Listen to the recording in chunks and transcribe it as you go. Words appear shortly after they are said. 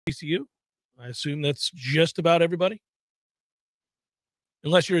TCU. I assume that's just about everybody,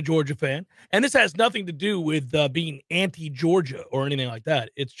 unless you're a Georgia fan. And this has nothing to do with being anti-Georgia or anything like that.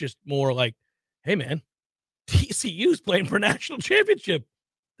 It's just more like, hey, man, TCU's playing for a national championship.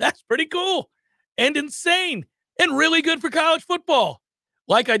 That's pretty cool and insane and really good for college football.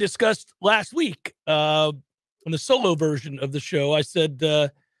 Like I discussed last week in the solo version of the show, I said,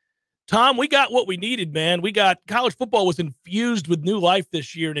 Tom, we got what we needed, man. We got college football was infused with new life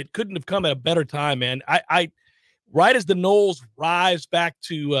this year, and it couldn't have come at a better time, man. I right as the Noles rise back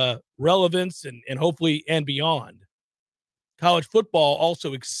to relevance and hopefully and beyond, college football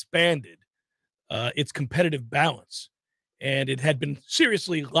also expanded its competitive balance, and it had been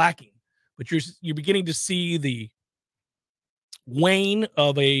seriously lacking. But you're beginning to see the wane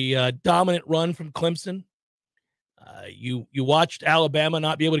of a dominant run from Clemson. You watched Alabama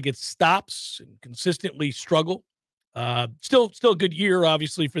not be able to get stops and consistently struggle. Still a good year,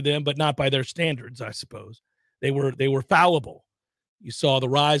 obviously, for them, but not by their standards, I suppose. They were fallible. You saw the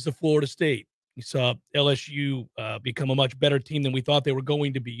rise of Florida State. You saw LSU become a much better team than we thought they were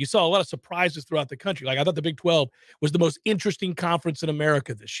going to be. You saw a lot of surprises throughout the country. Like, I thought the Big 12 was the most interesting conference in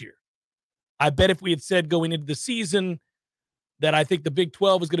America this year. I bet if we had said going into the season that I think the Big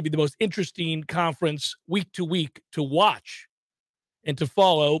 12 is going to be the most interesting conference week to week to watch and to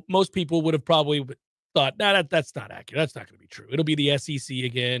follow, most people would have probably thought, nah, that's not accurate. That's not going to be true. It'll be the SEC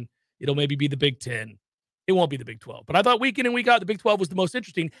again. It'll maybe be the Big 10. It won't be the Big 12. But I thought week in and week out, the Big 12 was the most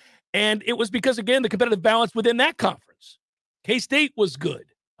interesting. And it was because, again, the competitive balance within that conference. K-State was good,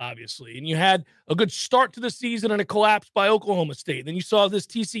 obviously. And you had a good start to the season and a collapse by Oklahoma State. Then you saw this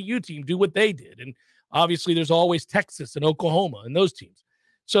TCU team do what they did. And obviously, there's always Texas and Oklahoma and those teams.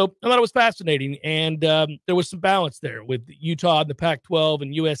 So I thought it was fascinating, and there was some balance there with Utah and the Pac-12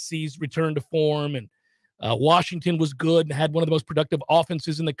 and USC's return to form, and Washington was good and had one of the most productive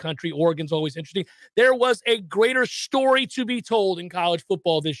offenses in the country. Oregon's always interesting. There was a greater story to be told in college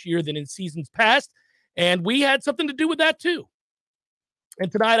football this year than in seasons past, and we had something to do with that too. And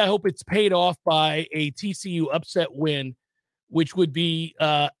tonight, I hope it's paid off by a TCU upset win, which would be,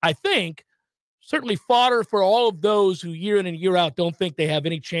 I think, certainly fodder for all of those who year in and year out don't think they have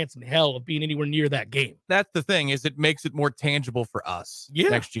any chance in hell of being anywhere near that game. That's the thing, is it makes it more tangible for us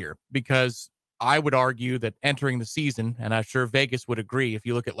next year, because I would argue that entering the season, and I'm sure Vegas would agree, if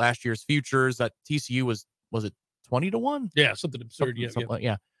you look at last year's futures, that TCU was it 20-1? Yeah, something absurd.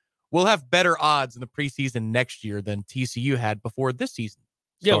 Yeah. We'll have better odds in the preseason next year than TCU had before this season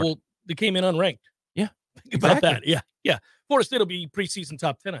started. Yeah, well, they came in unranked. Yeah, Think about that. Yeah. Florida State will be preseason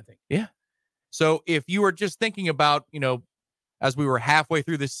top 10, I think. Yeah. So if you were just thinking about, as we were halfway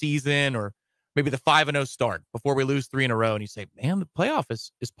through the season, or maybe the 5-0 start before we lose 3 in a row, and you say, man, the playoff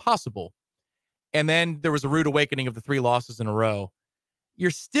is possible. And then there was a rude awakening of the 3 losses in a row.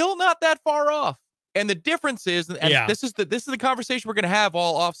 You're still not that far off. And the difference is, and this is the conversation we're going to have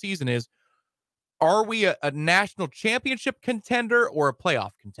all off season, is, are we a national championship contender or a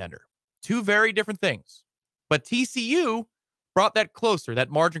playoff contender? 2 very different things. But TCU brought that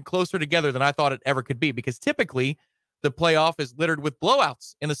margin closer together than I thought it ever could be, because typically the playoff is littered with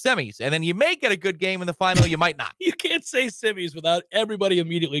blowouts in the semis, and then you may get a good game in the final, you might not. You can't say semis without everybody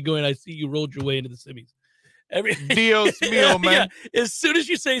immediately going, I see you rolled your way into the semis. Dios mío, man. Yeah. As soon as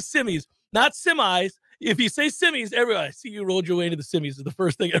you say semis, not semis, if you say semis, everybody, I see you rolled your way into the semis is the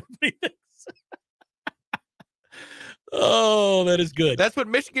first thing everybody thinks. Oh, that is good. That's what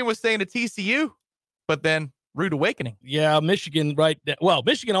Michigan was saying to TCU, but then rude awakening. Yeah, Michigan, right. Well,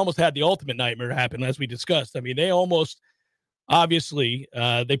 Michigan almost had the ultimate nightmare happen, as we discussed. I mean, they almost, obviously,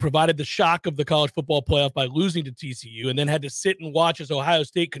 they provided the shock of the college football playoff by losing to TCU, and then had to sit and watch as Ohio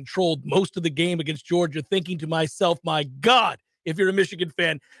State controlled most of the game against Georgia, thinking to myself, my God, if you're a Michigan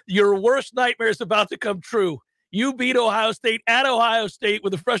fan, your worst nightmare is about to come true. You beat Ohio State at Ohio State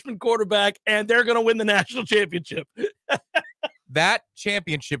with a freshman quarterback, and they're going to win the national championship. That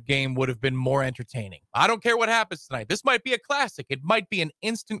championship game would have been more entertaining. I don't care what happens tonight. This might be a classic. It might be an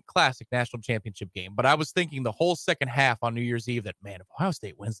instant classic national championship game. But I was thinking the whole second half on New Year's Eve that, man, if Ohio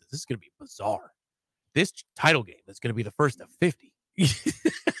State wins this is going to be bizarre. This title game is going to be the first of 50.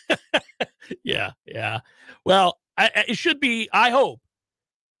 Yeah. Well, it should be, I hope,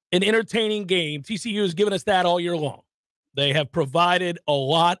 an entertaining game. TCU has given us that all year long. They have provided a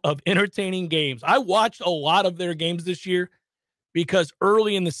lot of entertaining games. I watched a lot of their games this year, because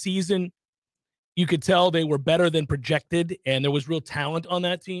early in the season, you could tell they were better than projected, and there was real talent on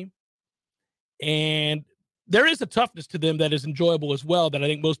that team. And there is a toughness to them that is enjoyable as well, that I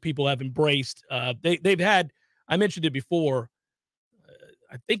think most people have embraced. They've had, I mentioned it before,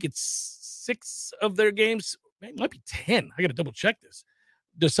 I think it's 6 of their games, it might be 10. I got to double check this.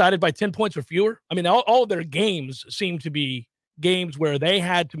 decided by 10 points or fewer. I mean, all of their games seem to be games where they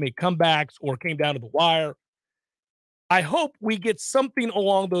had to make comebacks or came down to the wire. I hope we get something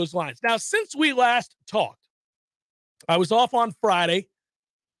along those lines. Now, since we last talked, I was off on Friday.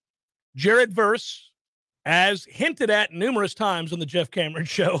 Jared Verse, as hinted at numerous times on the Jeff Cameron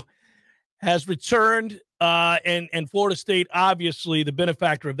Show, has returned, and Florida State, obviously, the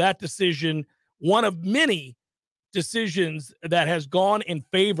benefactor of that decision, one of many decisions that has gone in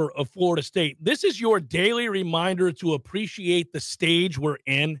favor of Florida State. This is your daily reminder to appreciate the stage we're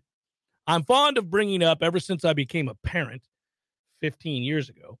in. I'm fond of bringing up, ever since I became a parent 15 years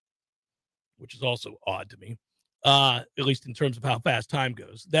ago, which is also odd to me, at least in terms of how fast time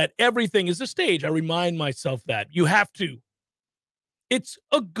goes, that everything is a stage. I remind myself that. You have to. It's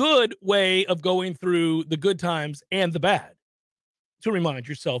a good way of going through the good times and the bad, to remind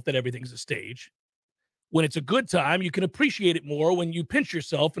yourself that everything's a stage. When it's a good time, you can appreciate it more when you pinch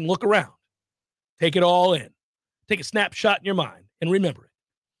yourself and look around. Take it all in. Take a snapshot in your mind and remember it.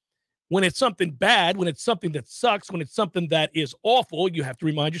 When it's something bad, when it's something that sucks, when it's something that is awful, you have to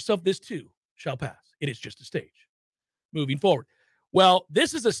remind yourself this too shall pass. It is just a stage. Moving forward. Well,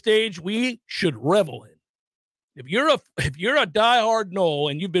 this is a stage we should revel in. If you're a diehard Nole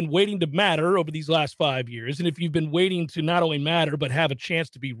and you've been waiting to matter over these last 5 years, and if you've been waiting to not only matter but have a chance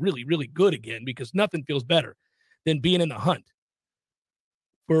to be really, really good again, because nothing feels better than being in the hunt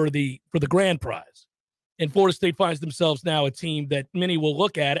for the grand prize. And Florida State finds themselves now a team that many will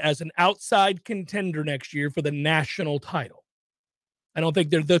look at as an outside contender next year for the national title. I don't think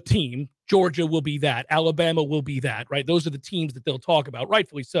they're the team. Georgia will be that. Alabama will be that, right? Those are the teams that they'll talk about,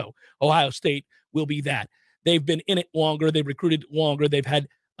 rightfully so. Ohio State will be that. They've been in it longer. They've recruited longer. They've had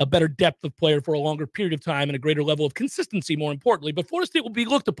a better depth of player for a longer period of time and a greater level of consistency, more importantly. But Florida State will be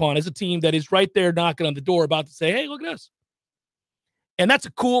looked upon as a team that is right there knocking on the door about to say, hey, look at us. And that's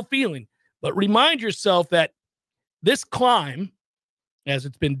a cool feeling. But remind yourself that this climb, as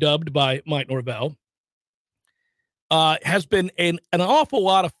it's been dubbed by Mike Norvell, has been an awful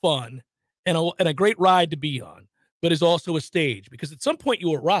lot of fun and a great ride to be on, but is also a stage because at some point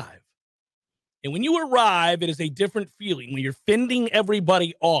you arrive. And when you arrive, it is a different feeling. When you're fending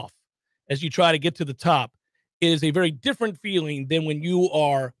everybody off as you try to get to the top, it is a very different feeling than when you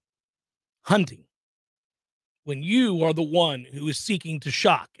are hunting. When you are the one who is seeking to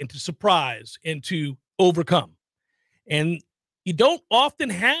shock and to surprise and to overcome. And you don't often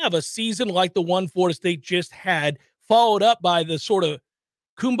have a season like the one Florida State just had, followed up by the sort of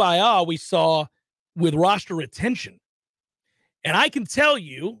kumbaya we saw with roster retention. And I can tell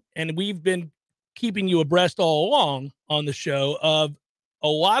you, and we've been keeping you abreast all along on the show, of a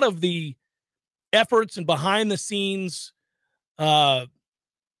lot of the efforts and behind the scenes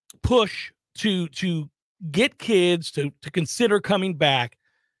push to get kids to consider coming back.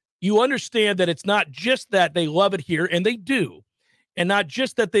 You understand that it's not just that they love it here, and they do, and not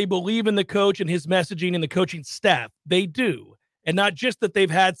just that they believe in the coach and his messaging and the coaching staff. They do. And not just that they've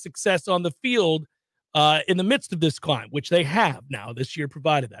had success on the field in the midst of this climb, which they have now this year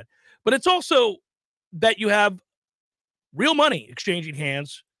provided that. But it's also that you have real money exchanging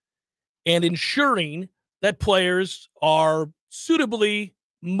hands and ensuring that players are suitably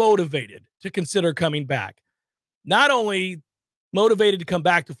motivated to consider coming back. Not only motivated to come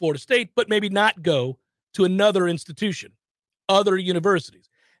back to Florida State, but maybe not go to another institution, other universities.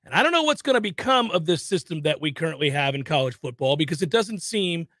 And I don't know what's going to become of this system that we currently have in college football because it doesn't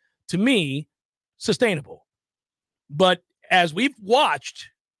seem, to me, sustainable. But as we've watched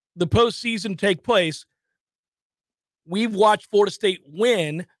the postseason take place, we've watched Florida State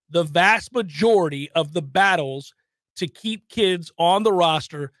win the vast majority of the battles to keep kids on the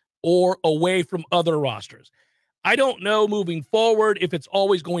roster or away from other rosters. I don't know moving forward if it's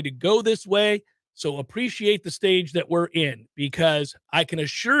always going to go this way, so appreciate the stage that we're in, because I can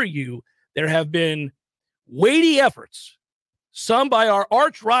assure you there have been weighty efforts, some by our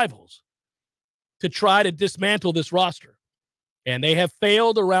arch rivals, to try to dismantle this roster. And they have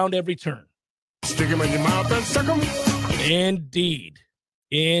failed around every turn. Stick them in your mouth and suck them. Indeed.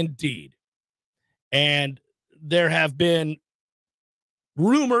 Indeed. And there have been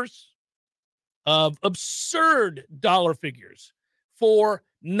rumors of absurd dollar figures for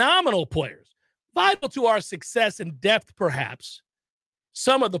nominal players, vital to our success and depth, perhaps.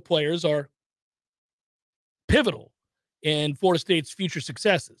 Some of the players are pivotal in Florida State's future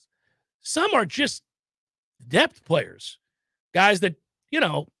successes. Some are just depth players, guys that,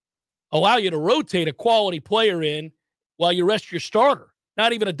 allow you to rotate a quality player in while you rest your starter,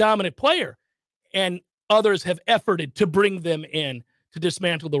 not even a dominant player. And others have efforted to bring them in to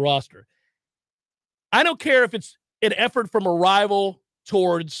dismantle the roster. I don't care if it's an effort from a rival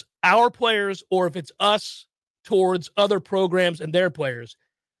towards our players or if it's us towards other programs and their players,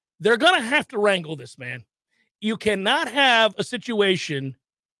 they're going to have to wrangle this, man. You cannot have a situation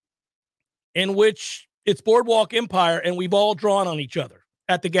in which it's Boardwalk Empire and we've all drawn on each other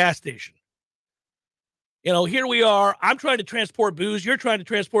at the gas station. You know, here we are. I'm trying to transport booze. You're trying to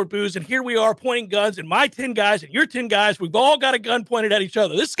transport booze. And here we are pointing guns, and my 10 guys and your 10 guys, we've all got a gun pointed at each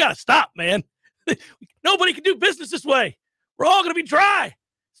other. This has got to stop, man. Nobody can do business this way. We're all going to be dry.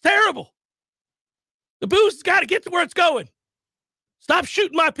 It's terrible. The booze has got to get to where it's going. Stop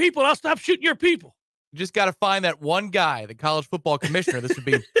shooting my people, and I'll stop shooting your people. You just got to find that one guy, the college football commissioner. This would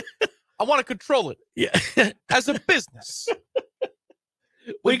be, I want to control it. Yeah. As a business.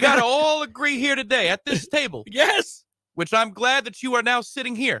 We got to all agree here today at this table. Yes. Which I'm glad that you are now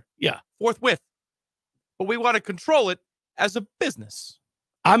sitting here. Yeah. Forthwith. But we want to control it as a business.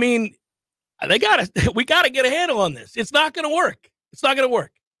 I mean, we got to get a handle on this. It's not going to work. It's not going to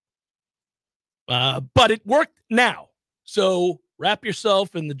work. But it worked now. So wrap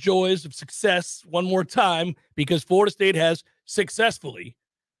yourself in the joys of success one more time, because Florida State has successfully,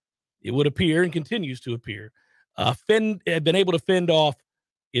 it would appear and continues to appear, been able to fend off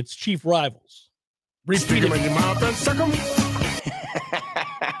its chief rivals. Repeat them in your mouth and suck them.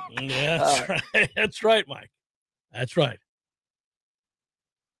 Yeah, that's right. That's right, Mike. That's right.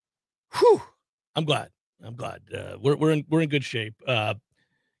 Whew. I'm glad. We're in good shape. You know,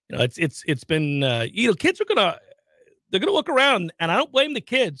 it's been you know, kids are they're gonna look around, and I don't blame the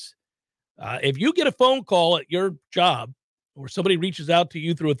kids. If you get a phone call at your job, or somebody reaches out to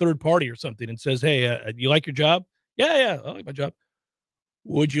you through a third party or something and says, "Hey, you like your job?" Yeah, I like my job.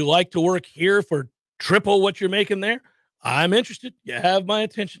 Would you like to work here for triple what you're making there? I'm interested. You have my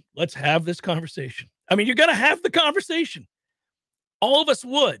attention. Let's have this conversation. I mean, you're going to have the conversation. All of us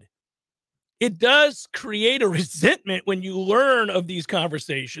would. It does create a resentment when you learn of these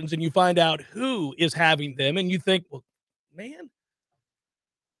conversations and you find out who is having them, and you think, well, man,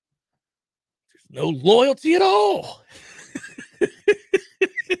 there's no loyalty at all.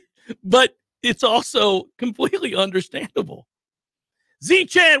 But it's also completely understandable.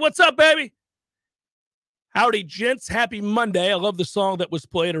 Z-Chan, what's up, baby? Howdy, gents. Happy Monday. I love the song that was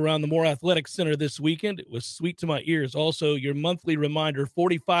played around the Moore Athletic Center this weekend. It was sweet to my ears. Also, your monthly reminder,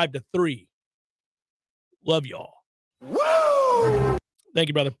 45-3. Love y'all. Woo! Thank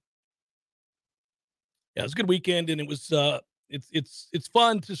you, brother. Yeah, it was a good weekend, and it was it's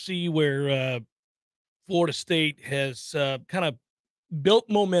fun to see where Florida State has kind of built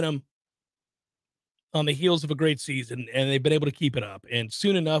momentum on the heels of a great season, and they've been able to keep it up. And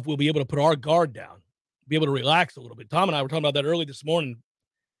soon enough, we'll be able to put our guard down, be able to relax a little bit. Tom and I were talking about that early this morning.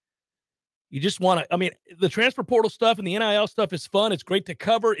 You just want to, I mean, the transfer portal stuff and the NIL stuff is fun. It's great to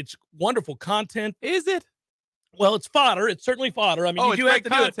cover. It's wonderful content. Is it? Well, it's fodder. It's certainly fodder. I mean, you do have to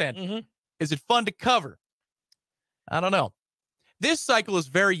content. Do it. Mm-hmm. Is it fun to cover? I don't know. This cycle is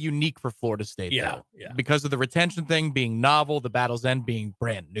very unique for Florida State, though, because of the retention thing being novel, the Battle's End being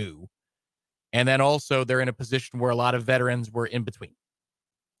brand new. And then also they're in a position where a lot of veterans were in between.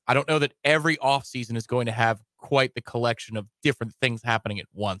 I don't know that every offseason is going to have quite the collection of different things happening at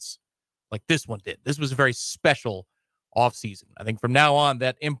once like this one did. This was a very special offseason. I think from now on,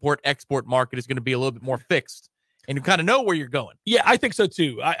 that import-export market is going to be a little bit more fixed, and you kind of know where you're going. Yeah, I think so,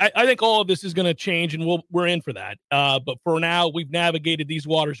 too. I think all of this is going to change, and we're in for that. But for now, we've navigated these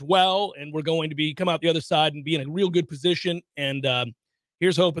waters well, and we're going to come out the other side and be in a real good position. And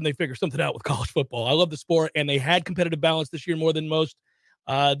here's hoping they figure something out with college football. I love the sport, and they had competitive balance this year more than most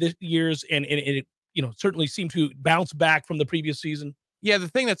this year's, and it certainly seemed to bounce back from the previous season. Yeah, the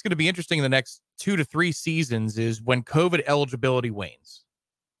thing that's going to be interesting in the next 2 to 3 seasons is when COVID eligibility wanes,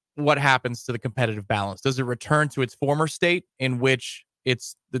 what happens to the competitive balance? Does it return to its former state in which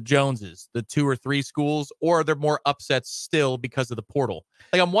it's the Joneses, the 2 or 3 schools, or are there more upsets still because of the portal?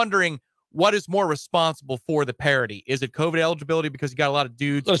 Like, I'm wondering, what is more responsible for the parity? Is it COVID eligibility because you got a lot of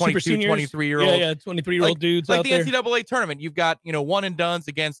dudes, 22, 23-year-olds? Yeah, 23-year-old dudes out there. Like the NCAA tournament, you've got, one and dones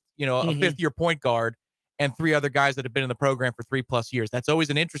against, a fifth-year point guard and 3 other guys that have been in the program for 3+ years. That's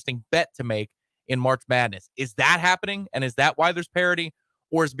always an interesting bet to make in March Madness. Is that happening? And is that why there's parity?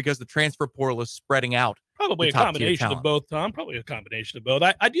 Or is it because the transfer portal is spreading out? Probably a combination of both, Tom. Probably a combination of both.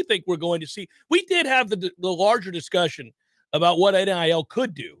 I do think we're going to see. We did have the larger discussion about what NIL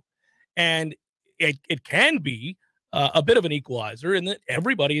could do. And it can be a bit of an equalizer in that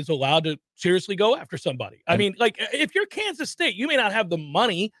everybody is allowed to seriously go after somebody. I mean, like, if you're Kansas State, you may not have the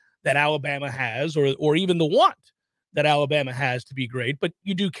money that Alabama has or even the want that Alabama has to be great, but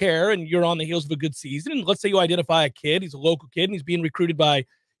you do care and you're on the heels of a good season. And let's say you identify a kid, he's a local kid, and he's being recruited by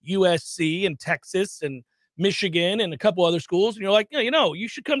USC and Texas and Michigan and a couple other schools, and you're like, yeah, you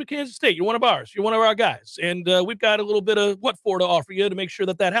should come to Kansas State. You're one of ours. You're one of our guys. And we've got a little bit of what for to offer you to make sure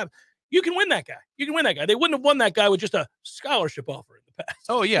that happens. You can win that guy. They wouldn't have won that guy with just a scholarship offer in the past.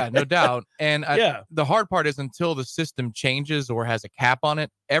 Oh, yeah, no doubt. And the hard part is until the system changes or has a cap on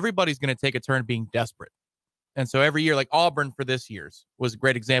it, everybody's going to take a turn being desperate. And so every year, like Auburn for this year's was a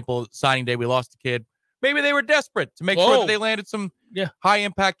great example. Signing day, we lost a kid. Maybe they were desperate to make sure that they landed some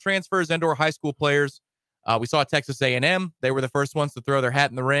high-impact transfers and/or high school players. We saw Texas A&M. They were the first ones to throw their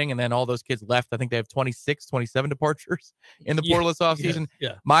hat in the ring, and then all those kids left. I think they have 26, 27 departures in the portal this offseason.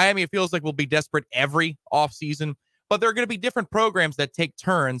 Yeah. Miami, it feels like, will be desperate every offseason, but there are going to be different programs that take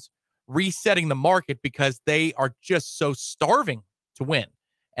turns resetting the market because they are just so starving to win.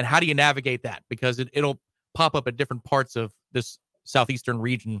 And how do you navigate that? Because it'll pop up at different parts of this southeastern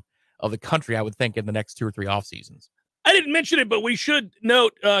region of the country, I would think, in the next 2 or 3 off seasons. I didn't mention it, but we should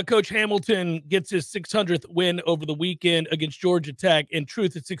note Coach Hamilton gets his 600th win over the weekend against Georgia Tech. In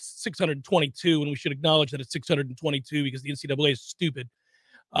truth, it's 622, and we should acknowledge that it's 622 because the NCAA is stupid.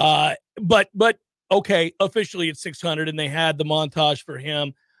 But okay, officially it's 600, and they had the montage for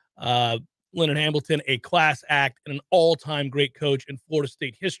him. Leonard Hamilton, a class act and an all-time great coach in Florida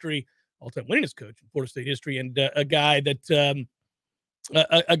State history, all-time winningest coach in Florida State history, and a guy that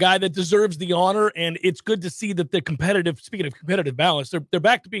a guy that deserves the honor. And it's good to see that they're competitive. Speaking of competitive balance, they're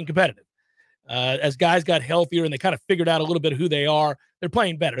back to being competitive. As guys got healthier and they kind of figured out a little bit of who they are, they're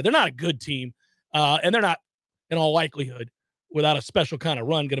playing better. They're not a good team, and they're not, in all likelihood, without a special kind of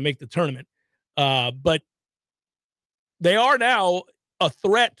run, going to make the tournament. But they are now a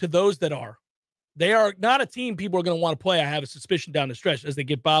threat to those that are. They are not a team people are going to want to play. I have a suspicion down the stretch as they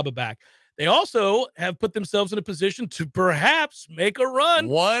get Baba back. They also have put themselves in a position to perhaps make a run.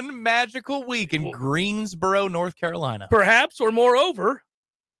 One magical week in Greensboro, North Carolina. Perhaps, or moreover,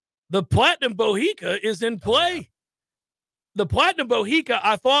 the Platinum Bohica is in play. The Platinum Bohica,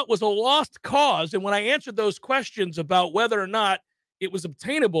 I thought, was a lost cause. And when I answered those questions about whether or not it was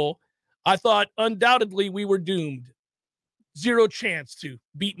obtainable, I thought undoubtedly we were doomed. Zero chance to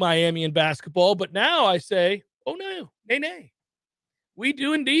beat Miami in basketball. But now I say, oh, no, nay. We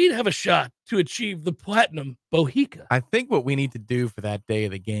do indeed have a shot to achieve the Platinum Bohica. I think what we need to do for that day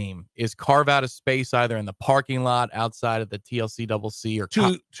of the game is carve out a space either in the parking lot outside of the TLC or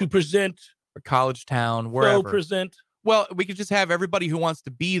to present or College Town, wherever. Present. Well, we could just have everybody who wants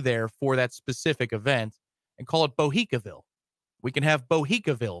to be there for that specific event and call it Bohicaville. We can have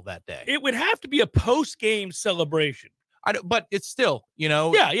Bohicaville that day. It would have to be a post-game celebration. But it's still,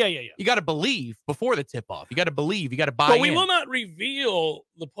 Yeah. You got to believe before the tip-off. You got to believe. You got to buy in. But we will not reveal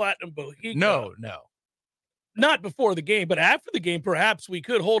the Platinum Bohica. No. Not before the game, but after the game, perhaps we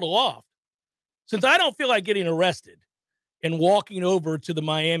could hold aloft. Since I don't feel like getting arrested and walking over to the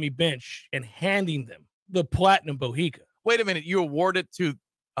Miami bench and handing them the Platinum Bohica. Wait a minute. You award it to...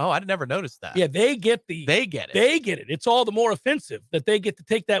 Oh, I never noticed that. Yeah, they get it. They get it. It's all the more offensive that they get to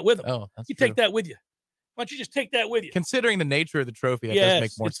take that with them. Oh, that's you true. Take that with you. Why don't you just take that with you? Considering the nature of the trophy, that does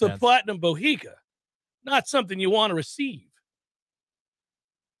make more sense. It's the Platinum Bohica, not something you want to receive.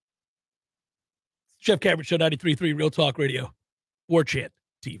 Jeff Cameron Show, 93.3 Real Talk Radio, Warchant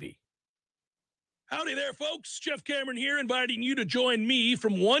TV. Howdy there, folks. Jeff Cameron here, inviting you to join me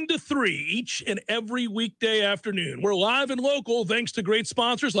from 1 to 3 each and every weekday afternoon. We're live and local thanks to great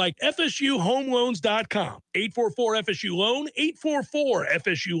sponsors like FSUHomeLoans.com, 844-FSU-LOAN,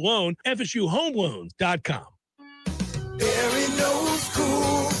 844-FSU-LOAN, FSUHomeLoans.com. Barry knows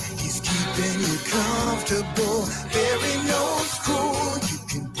cool. He's keeping you comfortable. Barry knows cool. You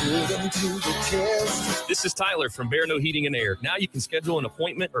can put him to the test. This is Tyler from Bear No Heating and Air. Now you can schedule an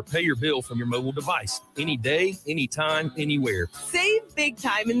appointment or pay your bill from your mobile device. Any day, anytime, anywhere. Save big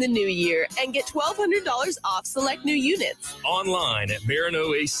time in the new year and get $1,200 off select new units. Online at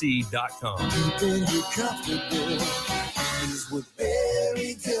BaranoAC.com. Keeping you comfortable is what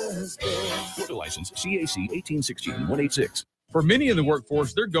Barry does best. Florida license CAC 1816-186. For many in the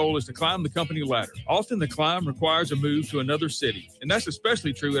workforce, their goal is to climb the company ladder. Often the climb requires a move to another city, and that's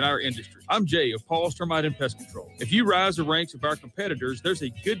especially true in our industry. I'm Jay of Paul's Termite and Pest Control. If you rise the ranks of our competitors, there's a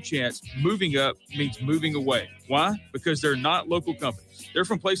good chance moving up means moving away. Why? Because they're not local companies. They're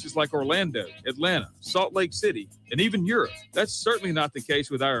from places like Orlando, Atlanta, Salt Lake City, and even Europe. That's certainly not the case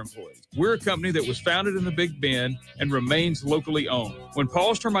with our employees. We're a company that was founded in the Big Bend and remains locally owned. When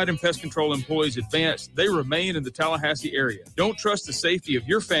Paul's Termite and Pest Control employees advance, they remain in the Tallahassee area. Don't trust the safety of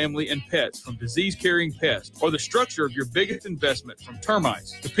your family and pets from disease-carrying pests or the structure of your biggest investment from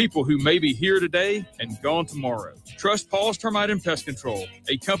termites to people who may be here today and gone tomorrow. Trust Paul's Termite and Pest Control,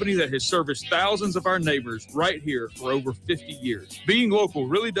 a company that has serviced thousands of our neighbors right right here for over 50 years. Being local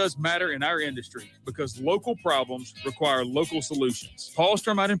really does matter in our industry because local problems require local solutions. Paul's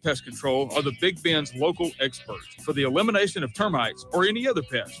Termite and Pest Control are the Big Bend's local experts for the elimination of termites or any other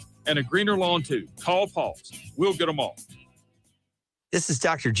pest. And a greener lawn too. Call Paul's. We'll get them all. This is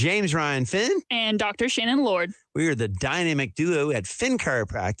Dr. James Ryan Finn. And Dr. Shannon Lord. We are the dynamic duo at Finn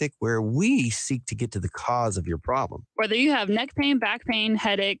Chiropractic, where we seek to get to the cause of your problem. Whether you have neck pain, back pain,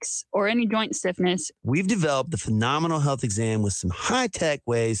 headaches, or any joint stiffness, we've developed the Phenomenal Health Exam with some high-tech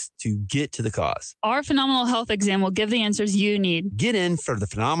ways to get to the cause. Our Phenomenal Health Exam will give the answers you need. Get in for the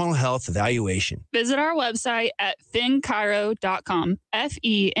Phenomenal Health Evaluation. Visit our website at finnchiro.com,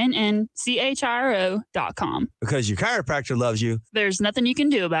 FENNCHIRO.com. Because your chiropractor loves you. There's nothing you can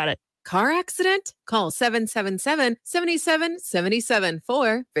do about it. Car accident? Call 777-7777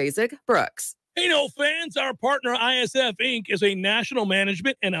 for Basic Brooks. Hey, no fans, our partner ISF Inc. is a national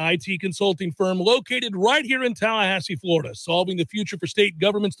management and IT consulting firm located right here in Tallahassee, Florida, solving the future for state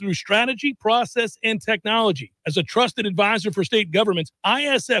governments through strategy, process, and technology. As a trusted advisor for state governments,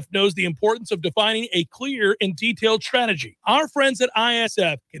 ISF knows the importance of defining a clear and detailed strategy. Our friends at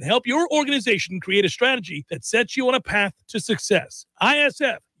ISF can help your organization create a strategy that sets you on a path to success.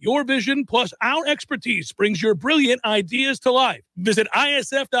 ISF, your vision plus our expertise brings your brilliant ideas to life. Visit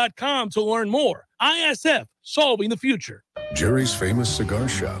ISF.com to learn more. ISF, solving the future. Jerry's Famous Cigar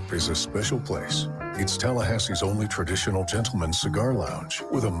Shop is a special place. It's Tallahassee's only traditional gentleman's cigar lounge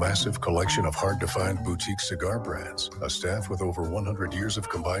with a massive collection of hard-to-find boutique cigar brands, a staff with over 100 years of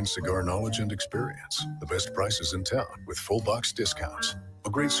combined cigar knowledge and experience, the best prices in town with full box discounts, a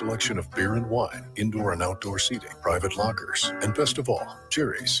great selection of beer and wine, indoor and outdoor seating, private lockers, and best of all,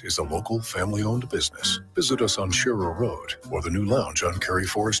 Jerry's is a local family-owned business. Visit us on Sherrill Road or the new lounge on Cary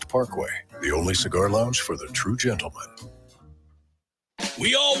Forest Parkway, the only cigar lounge for the true gentleman.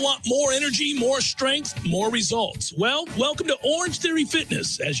 We all want more energy, more strength, more results. Well, welcome to Orange Theory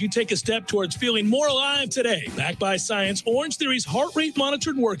Fitness as you take a step towards feeling more alive today. Backed by science, Orange Theory's heart rate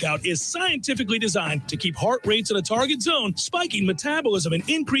monitored workout is scientifically designed to keep heart rates in a target zone, spiking metabolism and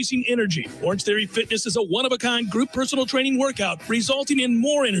increasing energy. Orange Theory Fitness is a one-of-a-kind group personal training workout resulting in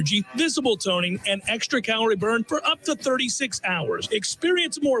more energy, visible toning, and extra calorie burn for up to 36 hours.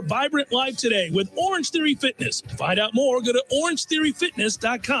 Experience a more vibrant life today with Orange Theory Fitness. To find out more, go to orangetheoryfitness.com.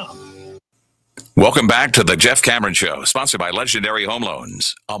 Welcome back to the Jeff Cameron Show, sponsored by Legendary Home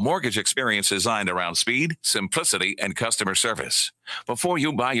Loans, a mortgage experience designed around speed, simplicity, and customer service. Before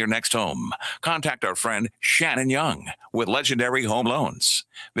you buy your next home, contact our friend Shannon Young with Legendary Home Loans.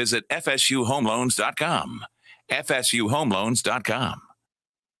 Visit FSUHomeLoans.com. FSUHomeLoans.com.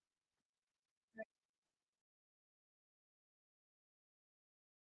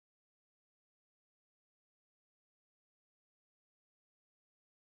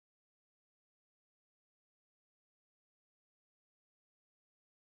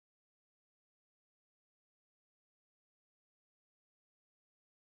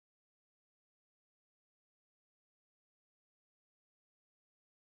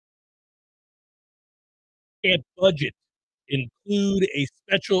 Can't budget include a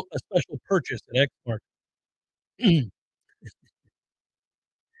special purchase at Xmark.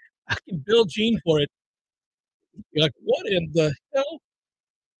 I can bill Gene for it. You're like, what in the hell?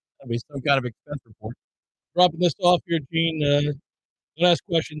 That'd be some kind of expense report. Dropping this off here, Gene. Don't ask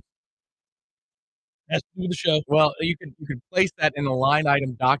questions. Has to do with the show. Well, you can place that in a line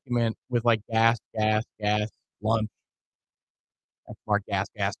item document with like gas, lunch. Xmark, gas,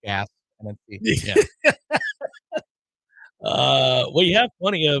 and then see. Yeah. Well, you have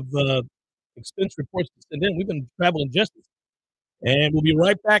plenty of expense reports to send in. We've been traveling justice. And we'll be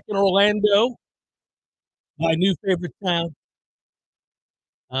right back in Orlando, my new favorite town,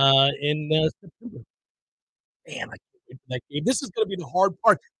 in September. Man, I can't wait for that game. This is going to be the hard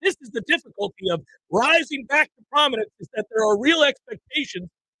part. This is the difficulty of rising back to prominence, is that there are real expectations,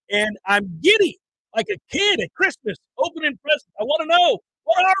 and I'm giddy like a kid at Christmas, opening presents. I want to know,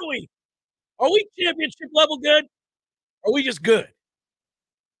 what are we? Are we championship level good? Or are we just good?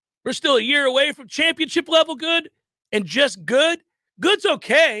 We're still a year away from championship level good, and just good. Good's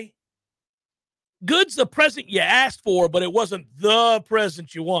okay. Good's the present you asked for, but it wasn't the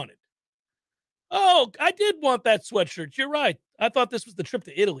present you wanted. Oh, I did want that sweatshirt. You're right. I thought this was the trip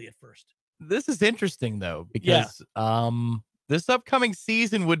to Italy at first. This is interesting, though, because this upcoming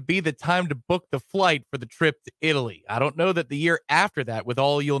season would be the time to book the flight for the trip to Italy. I don't know that the year after that, with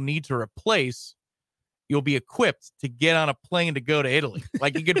all you'll need to replace, you'll be equipped to get on a plane to go to Italy.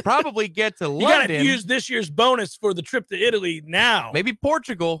 Like, you could probably get to London. You got to use this year's bonus for the trip to Italy now. Maybe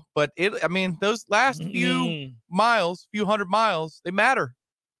Portugal, but those last few hundred miles, they matter.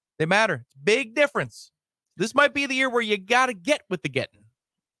 They matter. It's a big difference. This might be the year where you got to get with the getting.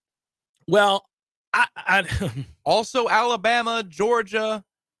 Well, also Alabama, Georgia,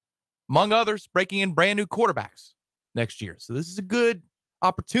 among others, breaking in brand new quarterbacks next year. So this is a good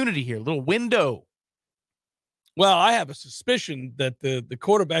opportunity here, a little window. Well, I have a suspicion that the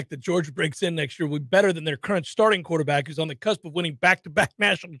quarterback that Georgia breaks in next year will be better than their current starting quarterback, who's on the cusp of winning back-to-back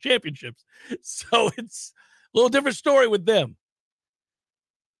national championships. So it's a little different story with them.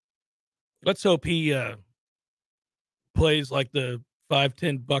 Let's hope he plays like the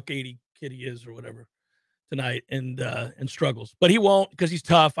 5'10", $180 kid he is or whatever tonight and struggles. But he won't, because he's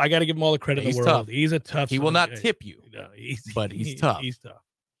tough. I got to give him all the credit in the world. Tough. He's a tough He will not guy. tip you, No, but he's tough. He's tough.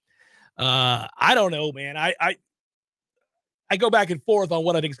 I don't know, man. I go back and forth on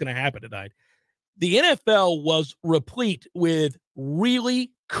what I think is going to happen tonight. The NFL was replete with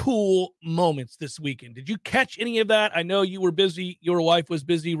really cool moments this weekend. Did you catch any of that? I know you were busy. Your wife was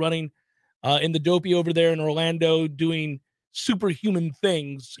busy running in the Dopey over there in Orlando doing superhuman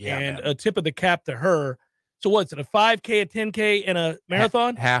things, and a tip of the cap to her. So what's it, a 5K, a 10K, and a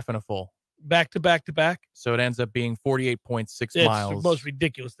marathon? Half and a full. Back to back to back. So it ends up being 48.6 miles. It's the most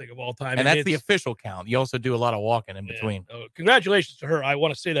ridiculous thing of all time. And that's the official count. You also do a lot of walking in between. Congratulations to her. I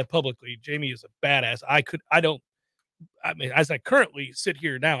want to say that publicly. Jamie is a badass. I mean, as I currently sit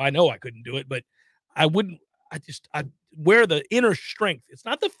here now, I know I couldn't do it, but I wouldn't. I wear the inner strength. It's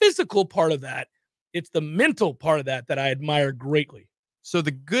not the physical part of that. It's the mental part of that I admire greatly. So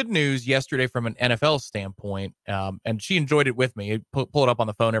the good news yesterday from an NFL standpoint, and she enjoyed it with me, pull it up on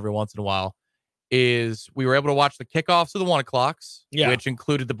the phone every once in a while, is we were able to watch the kickoffs of the 1 o'clocks, which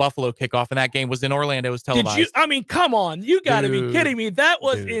included the Buffalo kickoff, and that game was in Orlando. It was televised. I mean, come on. You got to be kidding me. That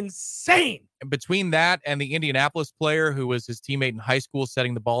was insane. And between that and the Indianapolis player who was his teammate in high school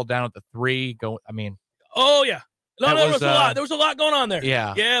setting the ball down at the 3, oh, yeah. No, there was a lot. There was a lot going on there.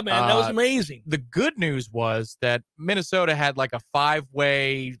 Yeah. Yeah, man. That was amazing. The good news was that Minnesota had like a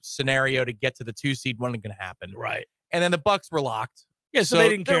 5-way scenario to get to the 2 seed. Wasn't going to happen. Right. And then the Bucks were locked. Yeah, so they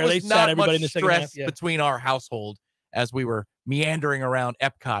didn't care. They sat everybody in the second half. Yeah. Between our household as we were meandering around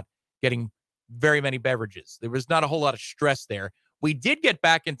Epcot getting very many beverages. There was not a whole lot of stress there. We did get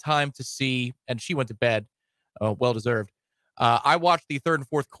back in time to see, and she went to bed, well-deserved. I watched the 3rd and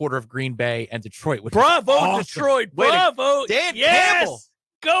 4th quarter of Green Bay and Detroit. Which Bravo, awesome. Detroit. Bravo. Dan Campbell.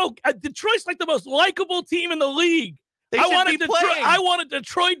 Go. Detroit's like the most likable team in the league. I want a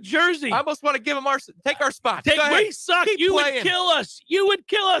Detroit jersey. I almost want to give them take our spot. We suck. You would kill us. You would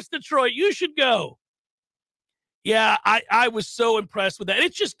kill us, Detroit. You should go. Yeah, I was so impressed with that. And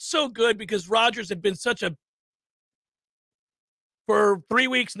it's just so good because Rodgers had been for 3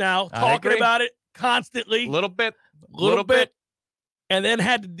 weeks now, talking about it constantly. A little bit. And then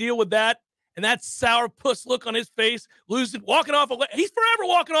had to deal with that. And that sourpuss look on his face, he's forever walking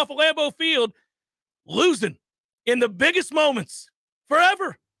off a Lambeau Field, losing in the biggest moments,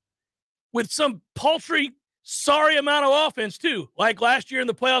 forever, with some paltry, sorry amount of offense, too, like last year in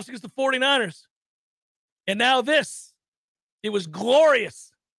the playoffs against the 49ers. And now this. It was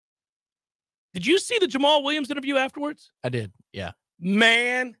glorious. Did you see the Jamal Williams interview afterwards? I did, yeah.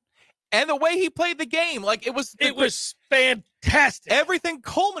 Man. And the way he played the game, it was fantastic. Everything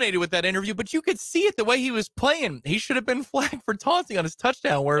culminated with that interview, but you could see it the way he was playing. He should have been flagged for taunting on his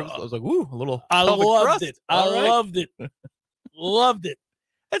touchdown, where I was like, "Ooh, a little." I loved it. Loved it. Loved it.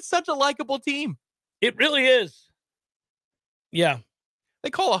 It's such a likable team. It really is. Yeah. They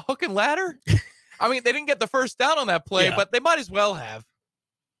call a hook and ladder. I mean, they didn't get the first down on that play, but they might as well have.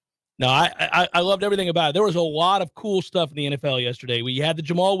 No, I loved everything about it. There was a lot of cool stuff in the NFL yesterday. We had the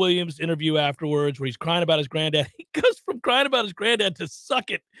Jamal Williams interview afterwards where he's crying about his granddad. He goes from crying about his granddad to suck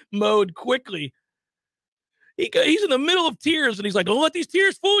it mode quickly. He's in the middle of tears, and he's like, don't let these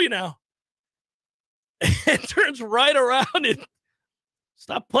tears fool you now. And turns right around and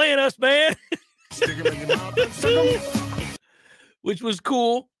stop playing us, man. Which was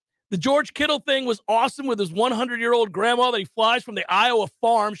cool. The George Kittle thing was awesome with his 100-year-old grandma that he flies from the Iowa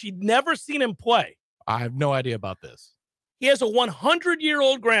farm. She'd never seen him play. I have no idea about this. He has a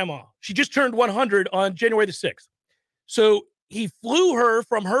 100-year-old grandma. She just turned 100 on January the 6th. So he flew her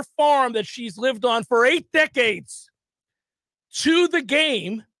from her farm that she's lived on for 8 decades to the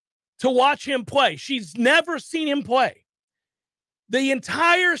game to watch him play. She's never seen him play. The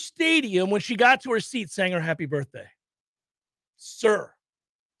entire stadium, when she got to her seat, sang her happy birthday. Sir.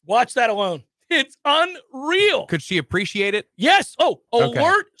 Watch that alone. It's unreal. Could she appreciate it? Yes. Oh,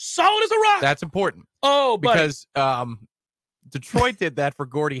 alert, solid as a rock. That's important. Oh, because Detroit did that for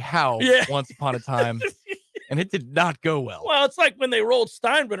Gordie Howe once upon a time. And it did not go well. Well, it's like when they rolled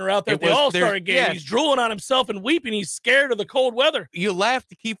Steinbrenner out there at the All-Star game. Yeah. He's drooling on himself and weeping. He's scared of the cold weather. You laugh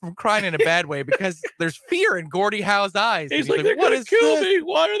to keep from crying in a bad way because there's fear in Gordie Howe's eyes. He's like, they're going to kill me.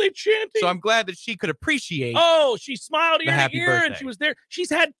 Why are they chanting? So I'm glad that she could appreciate. Oh, she smiled ear to ear, birthday. and she was there. She's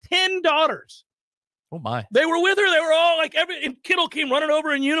had 10 daughters. Oh, my. They were with her. They were all like, and Kittle came running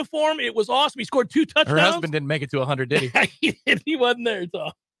over in uniform. It was awesome. He scored 2 touchdowns. Her husband didn't make it to 100, did he? He wasn't there,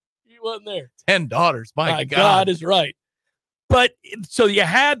 Tom. He wasn't there. 10 daughters. My God. God is right. But so you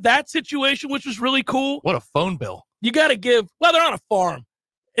had that situation, which was really cool. What a phone bill. You got to give, well, they're on a farm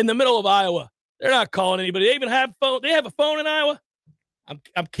in the middle of Iowa. They're not calling anybody. They even have phone. They have a phone in Iowa.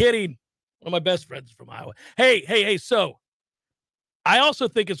 I'm kidding. One of my best friends is from Iowa. Hey. So I also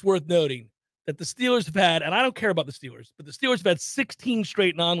think it's worth noting that the Steelers have had, and I don't care about the Steelers, but the Steelers have had 16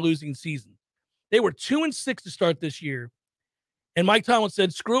 straight non-losing seasons. They were 2-6 to start this year. And Mike Tomlin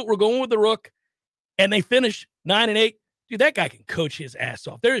said, screw it, we're going with the Rook. And they finished 9-8. Dude, that guy can coach his ass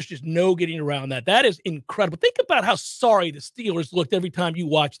off. There is just no getting around that. That is incredible. Think about how sorry the Steelers looked every time you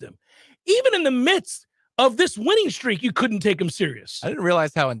watched them. Even in the midst of this winning streak, you couldn't take him serious. I didn't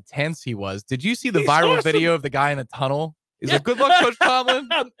realize how intense he was. Did you see the viral video of the guy in the tunnel? He's like, good luck, Coach Tomlin.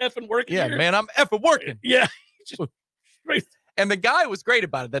 I'm effing working Yeah, here. man, I'm effing working. Yeah. And the guy was great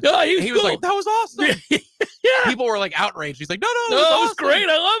about it. He was like, that was awesome. Yeah. People were like outraged. He's like, no, it was great.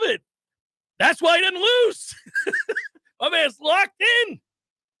 I love it. That's why he didn't lose. My man's locked in.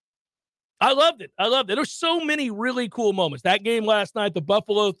 I loved it. There's so many really cool moments. That game last night, the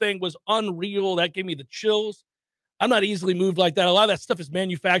Buffalo thing was unreal. That gave me the chills. I'm not easily moved like that. A lot of that stuff is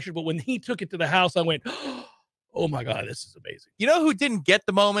manufactured, but when he took it to the house, I went, oh my God, this is amazing. You know who didn't get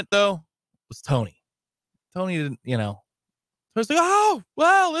the moment, though? It was Tony. Tony didn't, I was like, oh,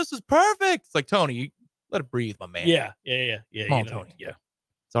 well, this is perfect. It's like, Tony, you let it breathe, my man. Yeah. Come on, Tony. Yeah.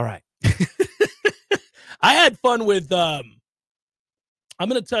 It's all right. I had fun with, I'm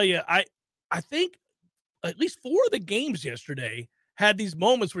going to tell you, I think at least 4 of the games yesterday had these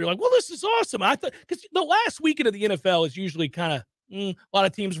moments where you're like, well, this is awesome. I thought, because the last weekend of the NFL is usually kind of a lot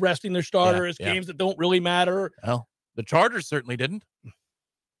of teams resting their starters, games that don't really matter. Well, the Chargers certainly didn't.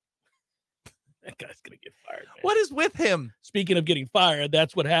 That guy's going to get fired, man. What is with him? Speaking of getting fired,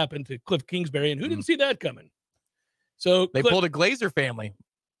 that's what happened to Cliff Kingsbury, and who didn't see that coming? So they pulled a Glazer family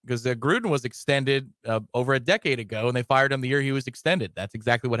because Gruden was extended over a decade ago, and they fired him the year he was extended. That's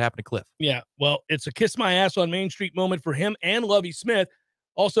exactly what happened to Cliff. Yeah, well, it's a kiss my ass on Main Street moment for him and Lovie Smith.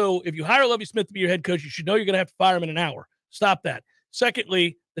 Also, if you hire Lovie Smith to be your head coach, you should know you're going to have to fire him in an hour. Stop that.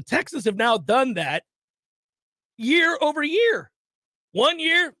 Secondly, the Texans have now done that year over year. 1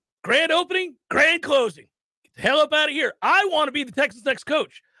 year, grand opening, grand closing. Get the hell up out of here. I want to be the Texans' next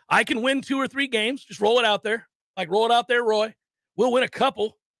coach. I can win 2 or 3 games. Just roll it out there. Like, roll it out there, Roy. We'll win a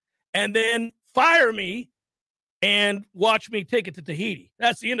couple. And then fire me and watch me take it to Tahiti.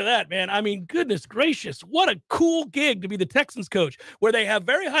 That's the end of that, man. I mean, goodness gracious. What a cool gig to be the Texans coach, where they have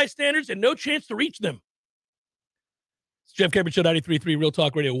very high standards and no chance to reach them. It's Jeff Cameron Show, 93.3 Real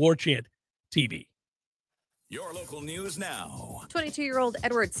Talk Radio, Warchant TV. Your local news now. 22-year-old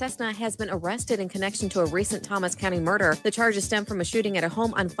Edward Cessna has been arrested in connection to a recent Thomas County murder. The charges stem from a shooting at a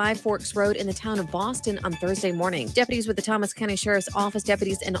home on Five Forks Road in the town of Boston on Thursday morning. Deputies with the Thomas County Sheriff's Office,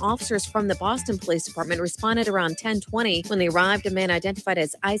 deputies and officers from the Boston Police Department responded around 10:20. When they arrived, a man identified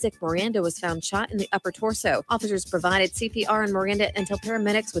as Isaac Miranda was found shot in the upper torso. Officers provided CPR on Miranda until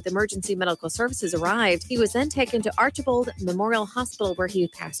paramedics with emergency medical services arrived. He was then taken to Archibald Memorial Hospital, where he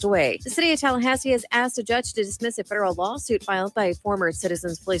passed away. The city of Tallahassee has asked a judge to dismiss a federal lawsuit filed by former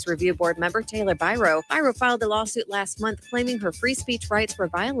Citizens Police Review Board member Taylor Byro. Byro filed the lawsuit last month claiming her free speech rights were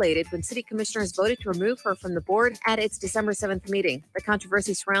violated when city commissioners voted to remove her from the board at its December 7th meeting. The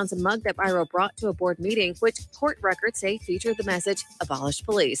controversy surrounds a mug that Byro brought to a board meeting, which court records say featured the message, "Abolish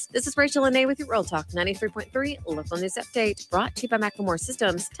Police." This is Rachel Lene with your Real Talk 93.3 Local News Update, brought to you by Macklemore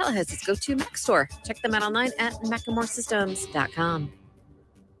Systems, Tallahassee's go-to Mac store. Check them out online at MacklemoreSystems.com.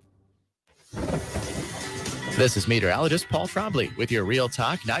 This is meteorologist Paul Trombley with your Real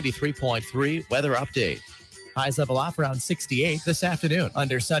Talk 93.3 weather update. Highs level off around 68 this afternoon.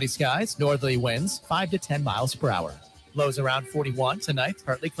 Under sunny skies, northerly winds 5 to 10 miles per hour. Lows around 41 tonight,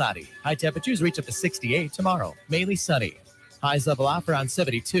 partly cloudy. High temperatures reach up to 68 tomorrow, mainly sunny. Highs level off around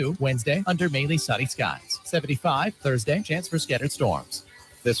 72 Wednesday under mainly sunny skies. 75 Thursday, chance for scattered storms.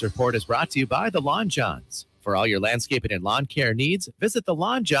 This report is brought to you by The Lawn Johns. For all your landscaping and lawn care needs, visit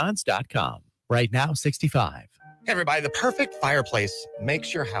thelawnjohns.com. Right now, 65. everybody, the perfect fireplace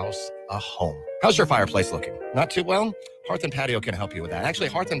makes your house a home. How's your fireplace looking? Not too well? Hearth and Patio can help you with that. Actually,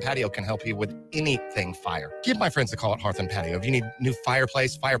 Hearth and Patio can help you with anything fire. Give my friends a call at Hearth and Patio. If you need new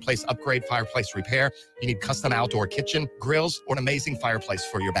fireplace upgrade, fireplace repair, you need custom outdoor kitchen, grills, or an amazing fireplace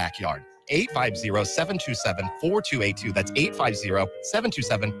for your backyard. 850-727-4282. That's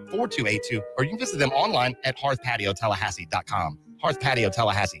 850-727-4282. Or you can visit them online at hearthpatiotallahassee.com. Hearth Patio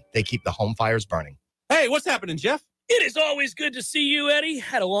Tallahassee. They keep the home fires burning. Hey, what's happening, Jeff? It is always good to see you, Eddie.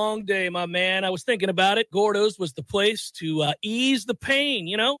 Had a long day, my man. I was thinking about it. Gordo's was the place to ease the pain,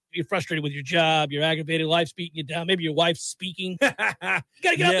 you know? You're frustrated with your job. You're aggravated. Life's beating you down. Maybe your wife's speaking. You got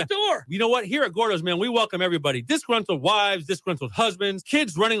to get out the door. You know what? Here at Gordo's, man, we welcome everybody. Disgruntled wives, disgruntled husbands,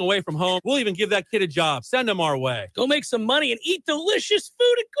 kids running away from home. We'll even give that kid a job. Send them our way. Go make some money and eat delicious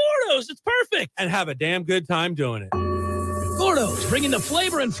food at Gordo's. It's perfect. And have a damn good time doing it. Gordo's, bringing the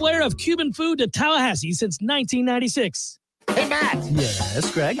flavor and flair of Cuban food to Tallahassee since 1996. Hey, Matt.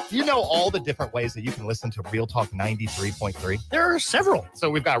 Yes, Greg? You know all the different ways that you can listen to Real Talk 93.3? There are several. So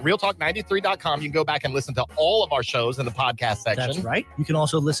we've got realtalk93.com. You can go back and listen to all of our shows in the podcast section. That's right. You can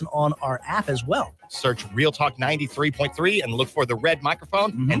also listen on our app as well. Search Real Talk 93.3 and look for the red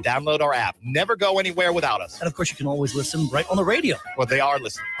microphone and download our app. Never go anywhere without us. And of course, you can always listen right on the radio. Well, they are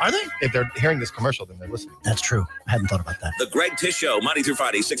listening. Are they? If they're hearing this commercial, then they're listening. That's true. I hadn't thought about that. The Greg Tish Show, Monday through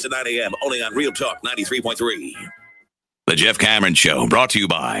Friday, 6 to 9 a.m., only on Real Talk 93.3. The Jeff Cameron Show, brought to you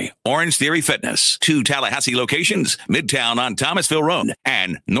by Orange Theory Fitness. 2 Tallahassee locations, Midtown on Thomasville Road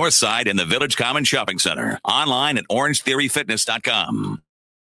and Northside in the Village Common Shopping Center. Online at orangetheoryfitness.com.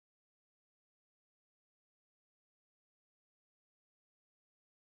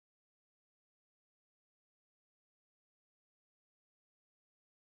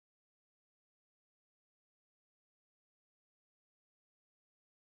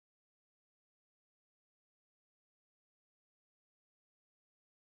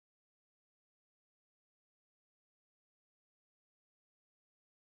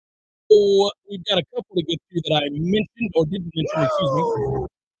 So we've got a couple to get through that I mentioned or didn't mention, excuse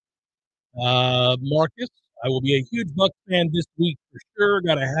me. Marcus, I will be a huge Bucs fan this week for sure.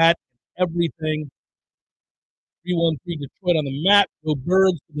 Got a hat and everything. 313 Detroit on the map. Go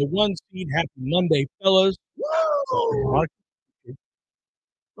Birds for the 1 seed. Happy Monday, fellas. Marcus.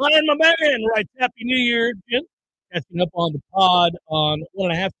 Ryan, my man, writes Happy New Year, Jim. Catching up on the pod on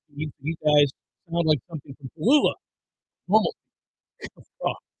 1.5 seeds. You guys sound like something from Tallulah. Normal.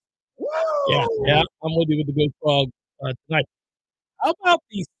 Yeah, I'm with you with the Ghost Frog tonight. How about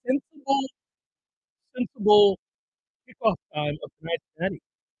the sensible kickoff time of tonight's Natty?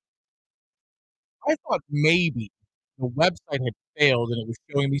 I thought maybe the website had failed and it was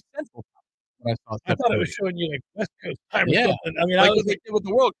showing me Central Time when I saw. I thought it was showing you like West Coast time or Yeah. something. I mean, Like I was they did with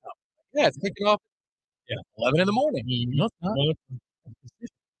the World Cup. Yeah, it's kicking off. Yeah, 11 in the morning. No, it's not.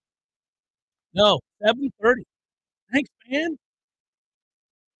 No, 7:30. Thanks, man.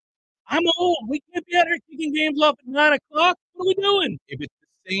 I'm old. We can't be out here kicking games off at 9 o'clock. What are we doing? If it's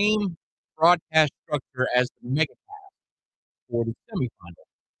the same broadcast structure as the Mega Pass for the semifinal.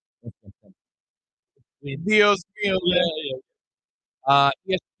 Dios mío.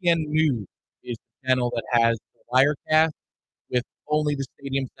 ESPN News is the channel that has the Wirecast with only the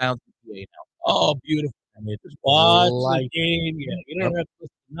stadium sounds and PA now. Oh, beautiful. I mean, Just watch the game. Yeah, you don't have to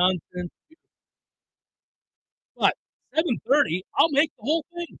listen to nonsense. But 7:30, I'll make the whole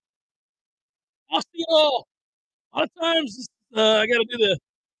thing. I'll see it all. A lot of times, I got to do the,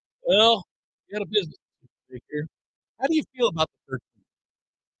 well, you got a business here. How do you feel about the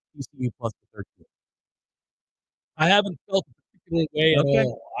 13? TCU plus the 13? I haven't felt a particular way at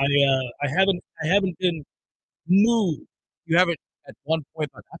all. I haven't been moved. You haven't at one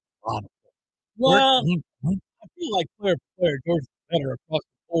point thought that's a lot of fun. Well, I feel like player for player, George is better across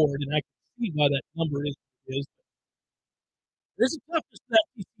the board, and I can see why that number is what it is. There's a toughness to that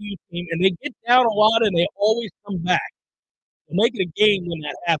TCU team, and they get down a lot, and they always come back. They'll make it a game when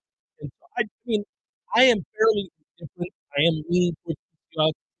that happens. And so, I mean, I am fairly indifferent. I am leaning towards TCU. I'll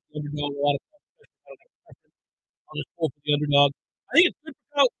take the underdog a lot of times, especially I don't have a preference. I'll just pull for the underdog. I think it's good for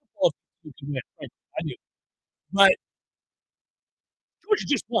college football if TCU can win. Frankly, I do. But Georgia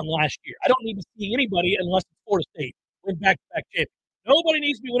just won last year. I don't need to see anybody unless it's Florida State win back-to-back championships. Nobody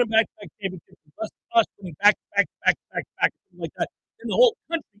needs to be winning back-to-back championships unless it's us winning back-to-back, something like that. Then the whole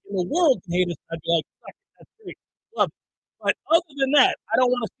country and the world can hate us. I'd be like, fuck it, that's great. Love it. But other than that, I don't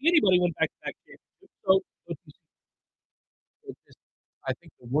want to see anybody win back-to-back championships. So, what do you see? I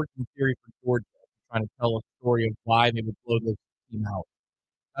think the working theory for Georgia is trying to tell a story of why they would blow this team out.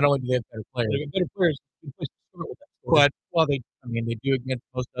 Not only do they have better players, They have better players. Good place to start with that story. but they do against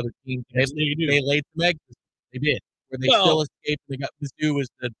most other teams. Yes, they do. They laid some eggs. They did. Where they Well- still escaped. They got Mizzou was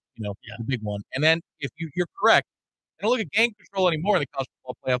the the big one. And then if you're correct, they don't look at game control anymore in the college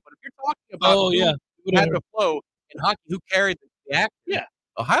football playoff. But if you're talking about who had the flow in hockey, who carried the action, Yeah.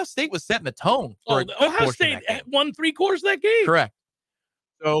 Ohio State was setting the tone for a good Ohio portion of State that game. won 3/4 of that game. Correct.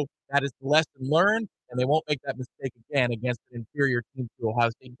 So that is the lesson learned, and they won't make that mistake again against an inferior team to Ohio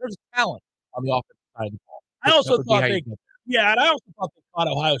State. There's talent on the offensive side of the ball. I also That would be thought how you they, get and I also thought they caught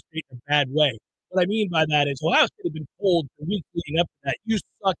Ohio State in a bad way. What I mean by that is Ohio State had been told for weeks leading up to that, you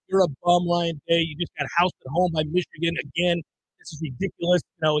suck, you're a bum, Ryan Day, you just got housed at home by Michigan again. This is ridiculous.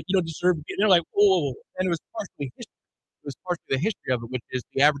 You don't deserve to get. They're like, oh, and it was partially history. It was partially the history of it, which is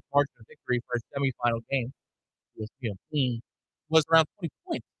the average margin of victory for a semifinal game was around 20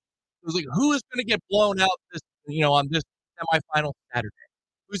 points. It was like, who is going to get blown out on this semifinal Saturday?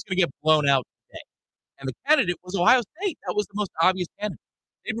 Who's going to get blown out today? And the candidate was Ohio State. That was the most obvious candidate.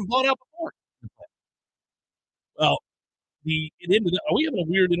 They've been blown out before. well, it ended up. Are we having a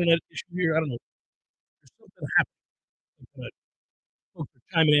weird internet issue here? I don't know. There's something happening. Folks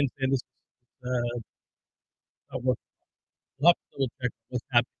are chiming in saying this is not working. We'll have to double check what's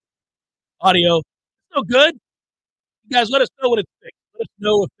happening. Audio, still good. You guys, let us know when it's fixed. Let us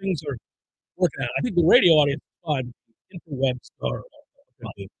know if things are working out. I think the radio audience is fine. The interwebs are.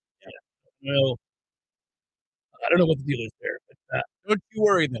 Well, I don't know what the deal is there. But, don't you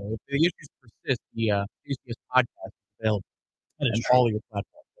worry, though. If the issues persist, the ACS podcast is available that is on true. all of your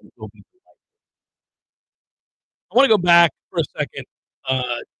platforms. And it will be I want to go back for a second.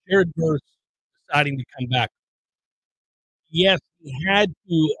 Jared Verse deciding to come back. Yes, he had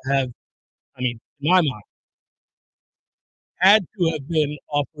to have, in my mind, had to have been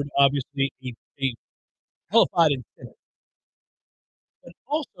offered, obviously, a hellified incentive. But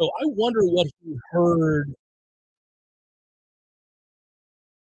also, I wonder what he heard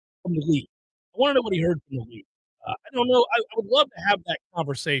from the league. I want to know what he heard from the league. I don't know. I would love to have that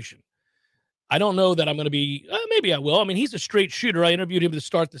conversation. I don't know that I'm going to be, maybe I will. I mean, he's a straight shooter. I interviewed him to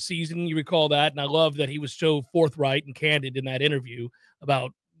start the season. You recall that. And I love that he was so forthright and candid in that interview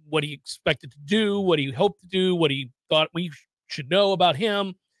about what he expected to do, what he hoped to do, what he thought we should know about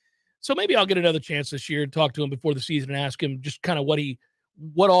him. So maybe I'll get another chance this year to talk to him before the season and ask him just kind of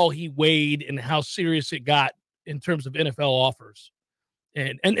what all he weighed and how serious it got in terms of NFL offers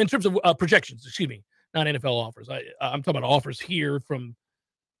and in terms of projections, excuse me, not NFL offers. I'm talking about offers here from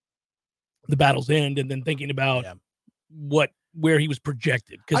the battle's end, and then thinking about where he was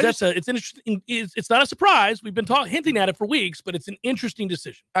projected, because it's interesting. It's not a surprise. We've been hinting at it for weeks, but it's an interesting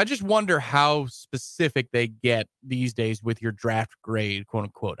decision. I just wonder how specific they get these days with your draft grade, quote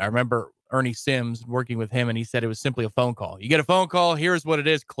unquote. I remember Ernie Sims working with him, and he said it was simply a phone call. You get a phone call, here's what it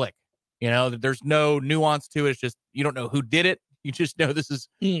is, click. There's no nuance to it. It's just you don't know who did it. You just know this is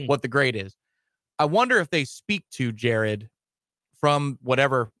what the grade is. I wonder if they speak to Jared from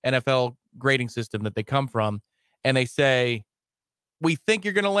whatever NFL grading system that they come from, and they say, we think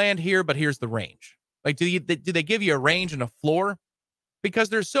you're going to land here, but here's the range. Like, do they give you a range and a floor? Because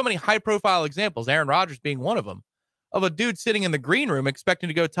there's so many high profile examples, Aaron Rodgers being one of them, of a dude sitting in the green room expecting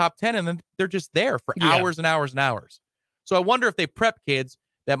to go top 10, and then they're just there for hours and hours and hours. So I wonder if they prep kids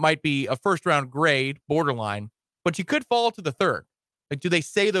that might be a first round grade, borderline, but you could fall to the third. Like, do they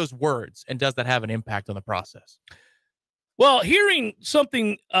say those words, and does that have an impact on the process? Well, hearing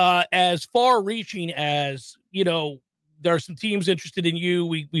something as far-reaching as, there are some teams interested in you.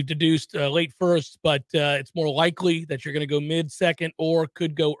 We've deduced late first, but it's more likely that you're going to go mid-second or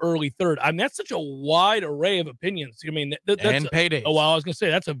could go early third. I mean, that's such a wide array of opinions. I mean, that's and paydays. Oh, well, I was going to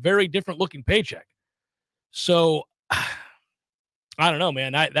say that's a very different-looking paycheck. So, I don't know,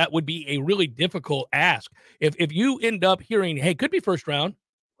 man. That would be a really difficult ask. If you end up hearing, hey, could be first round,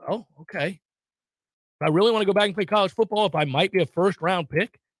 well, okay. If I really want to go back and play college football, if I might be a first round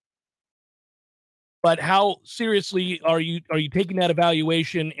pick, but how seriously are you taking that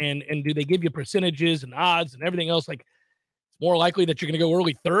evaluation, and do they give you percentages and odds and everything else? Like, it's more likely that you're going to go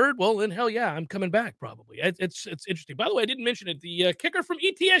early third. Well, then hell yeah, I'm coming back probably. It's interesting. By the way, I didn't mention it. The kicker from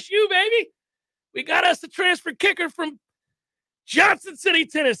ETSU, baby, we got us the transfer kicker from Johnson City,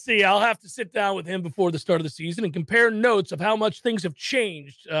 Tennessee. I'll have to sit down with him before the start of the season and compare notes of how much things have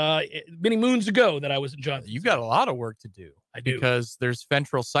changed many moons ago that I was in Johnson. You've got a lot of work to do. I do. Because there's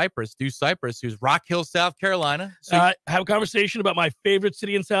Fentrell Cypress, Deuce Cypress, who's Rock Hill, South Carolina. So have a conversation about my favorite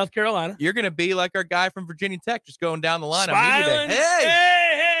city in South Carolina. You're going to be like our guy from Virginia Tech, just going down the line. Smiling.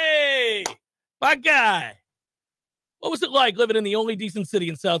 Hey, my guy. What was it like living in the only decent city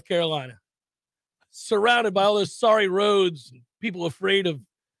in South Carolina? Surrounded by all those sorry roads and people afraid of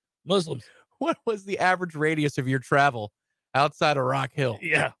Muslims. What was the average radius of your travel outside of Rock Hill?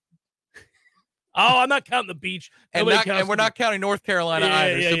 Yeah. Oh, I'm not counting the beach. And we're not counting North Carolina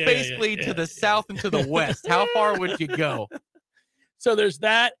either. So basically to the south and to the west, how far would you go? So there's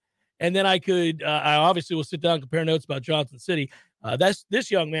that. And then I obviously will sit down and compare notes about Johnson City.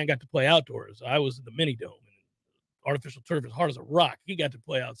 This young man got to play outdoors. I was in the mini dome. Artificial turf as hard as a rock. He got to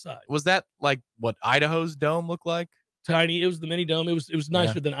play outside. Was that like what Idaho's dome looked like? Tiny. It was the mini dome. It was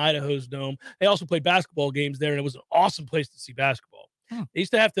nicer than Idaho's dome. They also played basketball games there, and it was an awesome place to see basketball. They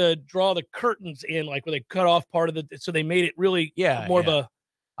used to have to draw the curtains in, like where they cut off part of so they made it really more of a.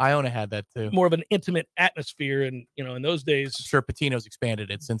 Iona had that too. More of an intimate atmosphere, and in those days, I'm sure Patino's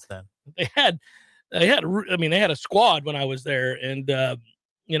expanded it since then. They had a squad when I was there, and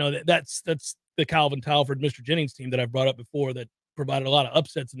that's the Calvin Talford, Mr. Jennings team that I've brought up before that provided a lot of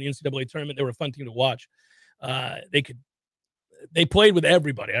upsets in the NCAA tournament. They were a fun team to watch. They played with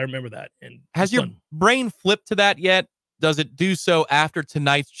everybody. I remember that. And has your brain flipped to that yet? Does it do so after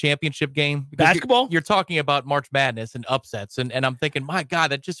tonight's championship game? Because basketball? You're talking about March Madness and upsets, and I'm thinking, my God,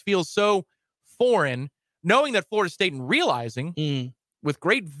 that just feels so foreign, knowing that Florida State and realizing with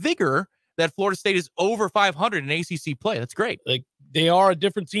great vigor that Florida State is over 500 in ACC play. That's great. Like they are a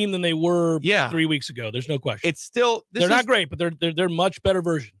different team than they were 3 weeks ago. There's no question. It's still they're not great, but they're much better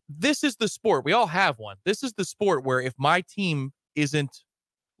version. This is the sport. We all have one. This is the sport where if my team isn't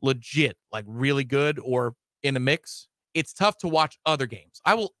legit, like really good or in the mix, it's tough to watch other games.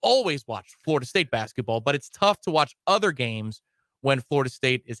 I will always watch Florida State basketball, but it's tough to watch other games when Florida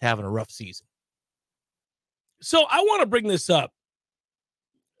State is having a rough season. So I want to bring this up.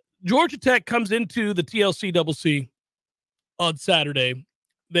 Georgia Tech comes into the TLC CCC on Saturday.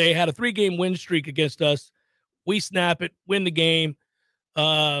 They had a 3-game win streak against us. We snap it, win the game.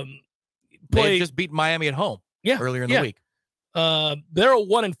 They just beat Miami at home earlier in the week. They're a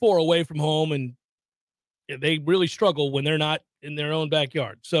 1-4 away from home, and they really struggle when they're not in their own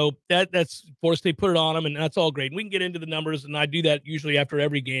backyard. So that's Florida State put it on them, and that's all great. And we can get into the numbers, and I do that usually after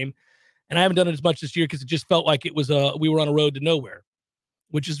every game. And I haven't done it as much this year because it just felt like it was we were on a road to nowhere,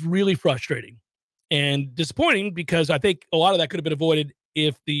 which is really frustrating and disappointing because I think a lot of that could have been avoided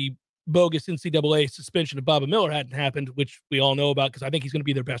if the bogus NCAA suspension of Bobby Miller hadn't happened, which we all know about because I think he's going to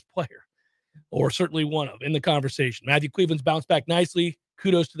be their best player, or certainly one of in the conversation. Matthew Cleveland's bounced back nicely.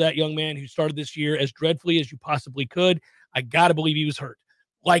 Kudos to that young man who started this year as dreadfully as you possibly could. I got to believe he was hurt,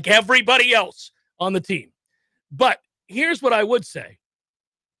 like everybody else on the team. But here's what I would say.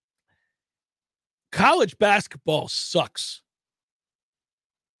 College basketball sucks.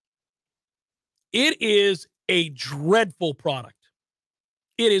 It is a dreadful product.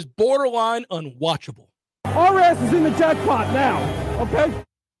 It is borderline unwatchable. Our ass is in the jackpot now, okay?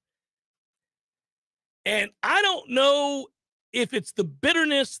 And I don't know if it's the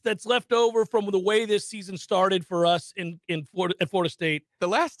bitterness that's left over from the way this season started for us in Florida, at Florida State. The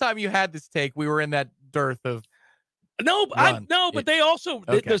last time you had this take, we were in that dearth of but they also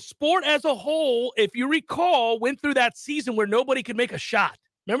the sport as a whole, if you recall, went through that season where nobody could make a shot.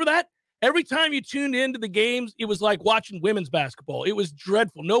 Remember that? Every time you tuned into the games, it was like watching women's basketball. It was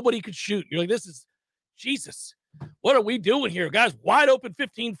dreadful. Nobody could shoot. You're like, this is Jesus. What are we doing here? Guys, wide open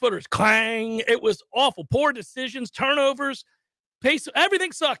 15-footers. Clang. It was awful. Poor decisions, turnovers, pace.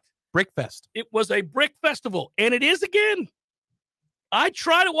 Everything sucked. Brickfest. It was a brick festival, and it is again. I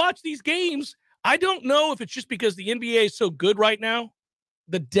try to watch these games. I don't know if it's just because the NBA is so good right now.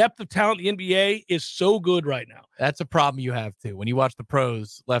 The depth of talent in the NBA is so good right now. That's a problem you have, too, when you watch the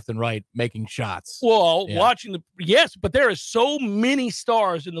pros left and right making shots. Well, watching yes, but there are so many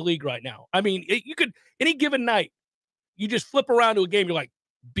stars in the league right now. I mean, you could, any given night, you just flip around to a game, you're like,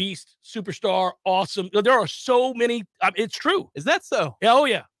 beast, superstar, awesome. There are so many. It's true. Is that so? Yeah, oh,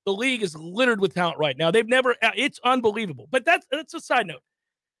 yeah. The league is littered with talent right now. It's unbelievable. But that's a side note.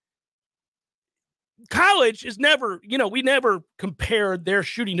 College is never, we never compared their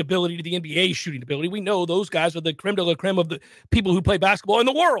shooting ability to the NBA shooting ability. We know those guys are the creme de la creme of the people who play basketball in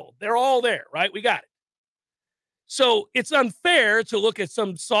the world. They're all there, right? We got it. So it's unfair to look at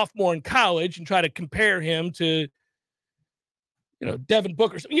some sophomore in college and try to compare him to, Devin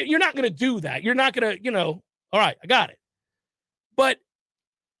Booker. You're not going to do that. You're not going to, all right, I got it. But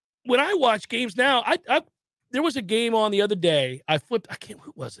when I watch games now, there was a game on the other day. Who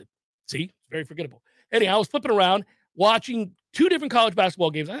was it? See, it's very forgettable. Anyhow, I was flipping around, watching 2 different college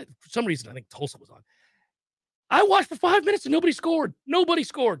basketball games. For some reason, I think Tulsa was on. I watched for 5 minutes and nobody scored. Nobody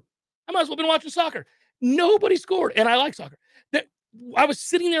scored. I might as well have been watching soccer. Nobody scored, and I like soccer. I was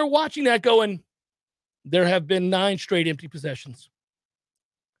sitting there watching that going, there have been 9 straight empty possessions.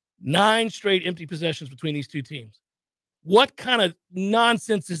 9 straight empty possessions between these two teams. What kind of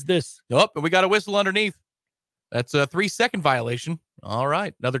nonsense is this? Oh, but we got a whistle underneath. That's a 3-second violation. All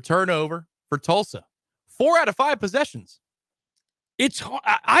right, another turnover for Tulsa. 4 out of 5 possessions. It's,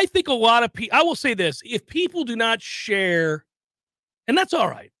 I think a lot of people, I will say this, if people do not share, and that's all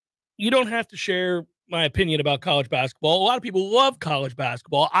right. You don't have to share my opinion about college basketball. A lot of people love college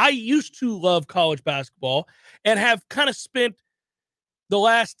basketball. I used to love college basketball and have kind of spent the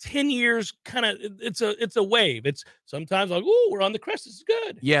last 10 years kind of, it's a wave. It's sometimes like, oh, we're on the crest. This is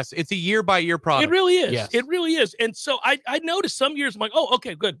good. Yes, it's a year-by-year product. It really is. Yes. It really is. And so I noticed some years I'm like, oh,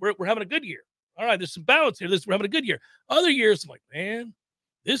 okay, good. We're having a good year. All right, there's some balance here. We're having a good year. Other years, I'm like, man,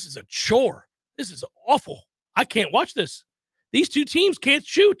 this is a chore. This is awful. I can't watch this. These two teams can't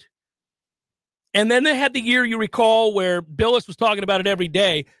shoot. And then they had the year, you recall, where Billis was talking about it every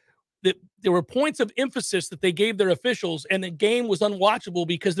day, that there were points of emphasis that they gave their officials, and the game was unwatchable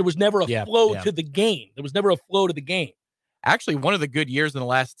because there was never a flow to the game. There was never a flow to the game. Actually, one of the good years in the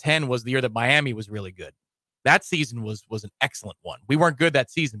last 10 was the year that Miami was really good. That season was an excellent one. We weren't good that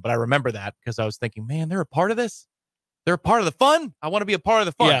season, but I remember that because I was thinking, man, they're a part of this. They're a part of the fun. I want to be a part of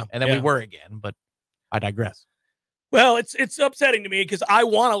the fun. Yeah, and then we were again, but I digress. Well, it's upsetting to me because I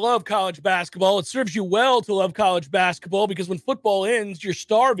want to love college basketball. It serves you well to love college basketball because when football ends, you're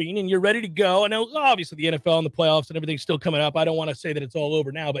starving and you're ready to go. And obviously the NFL and the playoffs and everything's still coming up. I don't want to say that it's all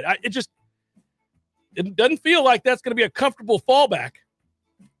over now, but it doesn't feel like that's going to be a comfortable fallback.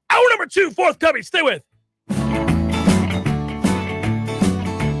 Hour number 2, forthcoming. Stay with.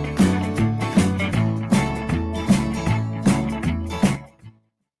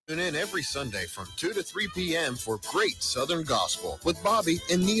 Tune in every Sunday from 2 to 3 p.m. for Great Southern Gospel with Bobby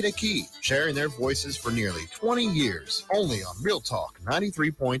and Nita Key, sharing their voices for nearly 20 years, only on Real Talk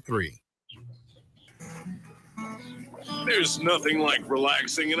 93.3. There's nothing like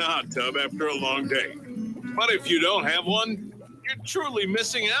relaxing in a hot tub after a long day. But if you don't have one, you're truly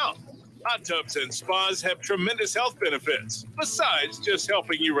missing out. Hot tubs and spas have tremendous health benefits, besides just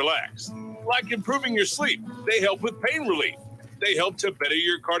helping you relax. Like improving your sleep, they help with pain relief. They help to better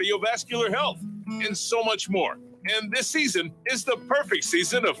your cardiovascular health, and so much more. And this season is the perfect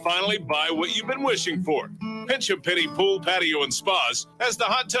season to finally buy what you've been wishing for. Pinch a Penny Pool, Patio, and Spas has the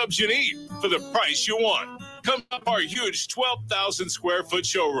hot tubs you need for the price you want. Come up our huge 12,000 square foot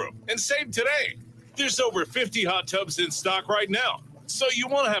showroom and save today. There's over 50 hot tubs in stock right now, so you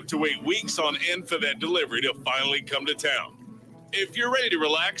won't have to wait weeks on end for that delivery to finally come to town. If you're ready to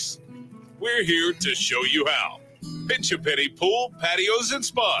relax, we're here to show you how. Pinch a Penny Pool, Patios, and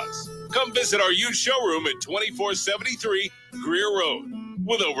Spas. Come visit our huge showroom at 2473 Greer Road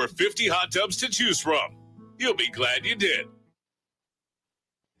with over 50 hot tubs to choose from. You'll be glad you did.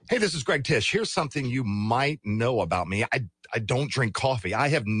 Hey, this is Greg Tish. Here's something you might know about me. I don't drink coffee. I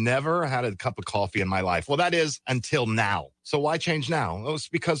have never had a cup of coffee in my life. Well, that is until now. So why change now? It was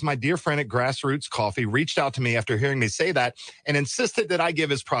because my dear friend at Grassroots Coffee reached out to me after hearing me say that and insisted that I give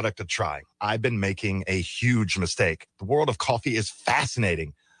his product a try. I've been making a huge mistake. The world of coffee is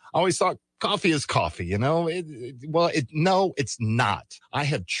fascinating. I always thought coffee is coffee, you know? No, it's not. I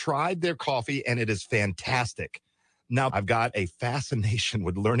have tried their coffee and it is fantastic. Now, I've got a fascination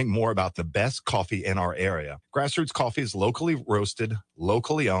with learning more about the best coffee in our area. Grassroots Coffee is locally roasted,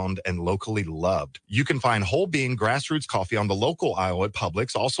 locally owned, and locally loved. You can find whole bean Grassroots Coffee on the local aisle at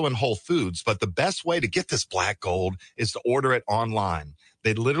Publix, also in Whole Foods, but the best way to get this black gold is to order it online.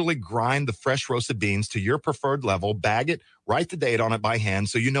 They literally grind the fresh roasted beans to your preferred level, bag it, write the date on it by hand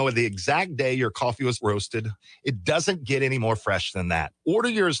so you know the exact day your coffee was roasted. It doesn't get any more fresh than that. Order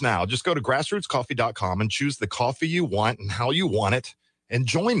yours now. Just go to grassrootscoffee.com and choose the coffee you want and how you want it, and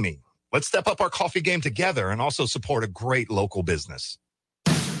join me. Let's step up our coffee game together and also support a great local business.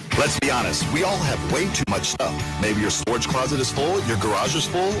 Let's be honest, we all have way too much stuff. Maybe your storage closet is full, your garage is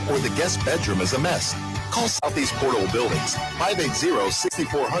full, or the guest bedroom is a mess. Call Southeast Portable Buildings,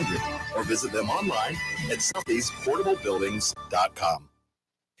 580-6400, or visit them online at southeastportablebuildings.com.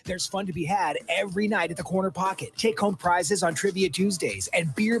 There's fun to be had every night at the Corner Pocket. Take home prizes on Trivia Tuesdays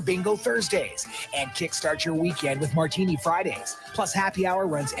and Beer Bingo Thursdays. And kickstart your weekend with Martini Fridays. Plus, happy hour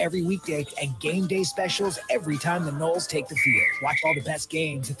runs every weekday and game day specials every time the Noles take the field. Watch all the best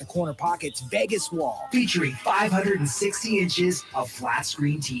games at the Corner Pocket's Vegas Wall, featuring 560 inches of flat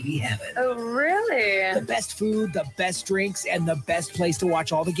screen TV heaven. Oh, really? The best food, the best drinks, and the best place to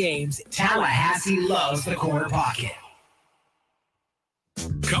watch all the games. Tallahassee loves the Corner Pocket.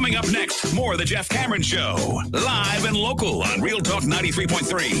 Coming up next, more of the Jeff Cameron Show. Live and local on Real Talk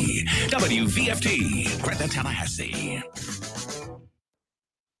 93.3. WVFT, Gretna, Tallahassee.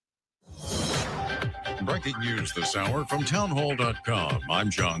 Breaking news this hour from townhall.com. I'm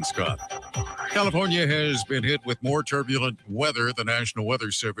John Scott. California has been hit with more turbulent weather. The National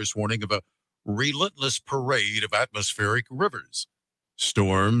Weather Service warning of a relentless parade of atmospheric rivers.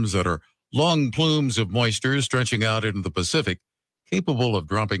 Storms that are Long plumes of moisture stretching out into the Pacific, capable of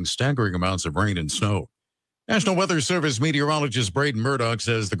dropping staggering amounts of rain and snow. National Weather Service meteorologist Braden Murdoch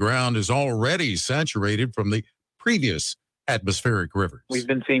says the ground is already saturated from the previous atmospheric rivers. We've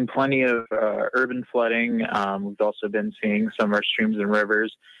been seeing plenty of urban flooding. We've also been seeing some of our streams and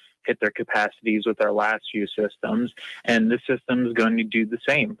rivers hit their capacities with our last few systems, and this system is going to do the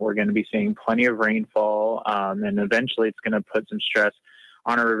same. We're going to be seeing plenty of rainfall, and eventually it's going to put some stress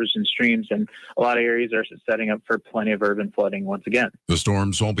on our rivers and streams, and a lot of areas are setting up for plenty of urban flooding once again. The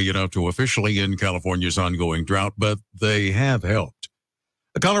storms won't be enough to officially end California's ongoing drought, but they have helped.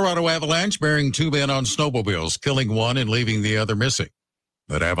 A Colorado avalanche bearing 2 men on snowmobiles, killing one and leaving the other missing.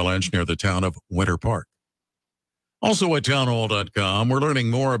 That avalanche near the town of Winter Park. Also at townhall.com, we're learning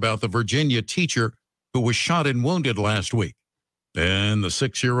more about the Virginia teacher who was shot and wounded last week. And the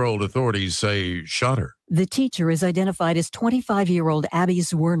 6-year-old authorities say shot her. The teacher is identified as 25-year-old Abby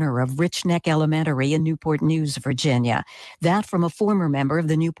Zwerner of Rich Neck Elementary in Newport News, Virginia. That from a former member of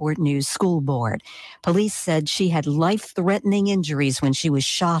the Newport News School Board. Police said she had life-threatening injuries when she was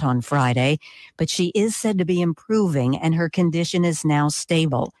shot on Friday, but she is said to be improving and her condition is now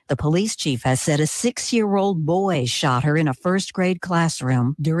stable. The police chief has said a 6-year-old boy shot her in a first-grade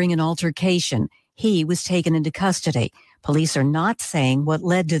classroom during an altercation. He was taken into custody. Police are not saying what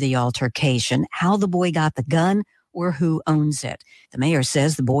led to the altercation, how the boy got the gun, or who owns it. The mayor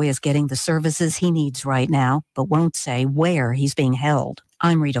says the boy is getting the services he needs right now, but won't say where he's being held.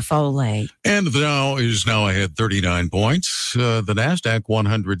 I'm Rita Foley. And the Dow is now ahead 39 points. The NASDAQ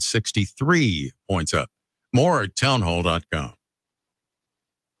 163 points up. More at townhall.com.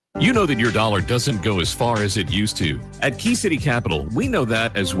 You know that your dollar doesn't go as far as it used to. At Key City Capital, we know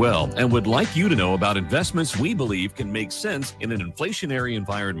that as well and would like you to know about investments we believe can make sense in an inflationary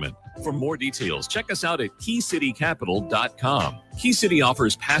environment. For more details, check us out at keycitycapital.com. Key City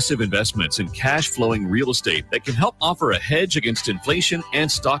offers passive investments in cash-flowing real estate that can help offer a hedge against inflation and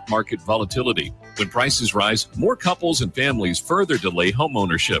stock market volatility. When prices rise, more couples and families further delay home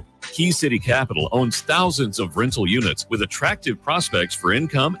ownership. Key City Capital owns thousands of rental units with attractive prospects for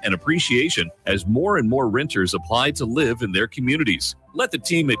income and appreciation as more and more renters apply to live in their communities. Let the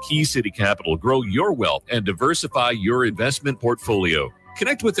team at Key City Capital grow your wealth and diversify your investment portfolio.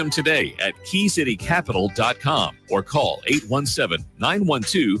 Connect with them today at keycitycapital.com or call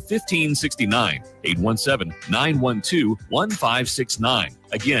 817-912-1569, 817-912-1569.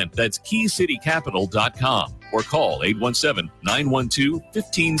 Again, that's keycitycapital.com or call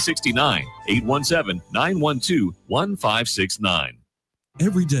 817-912-1569, 817-912-1569.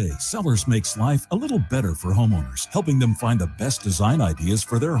 Every day, Sellers makes life a little better for homeowners, helping them find the best design ideas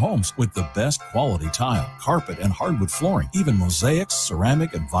for their homes with the best quality tile, carpet, and hardwood flooring. Even mosaics,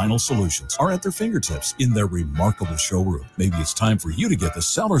 ceramic, and vinyl solutions are at their fingertips in their remarkable showroom. Maybe it's time for you to get the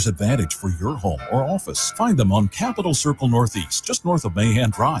Sellers Advantage for your home or office. Find them on Capitol Circle Northeast, just north of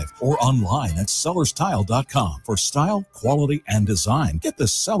Mahan Drive, or online at sellerstile.com. For style, quality, and design, get the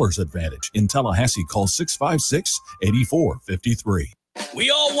Sellers Advantage. In Tallahassee, call 656-8453. We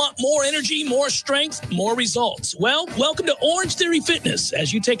all want more energy, more strength, more results. Well, welcome to Orange Theory Fitness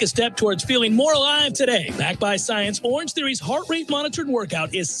as you take a step towards feeling more alive today. Backed by science, Orange Theory's heart rate monitored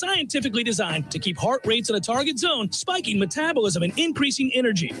workout is scientifically designed to keep heart rates in a target zone, spiking metabolism and increasing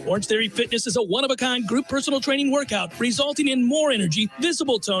energy. Orange Theory Fitness is a one-of-a-kind group personal training workout resulting in more energy,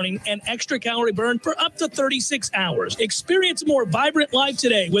 visible toning, and extra calorie burn for up to 36 hours. Experience a more vibrant life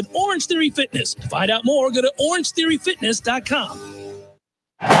today with Orange Theory Fitness. To find out more, go to orangetheoryfitness.com.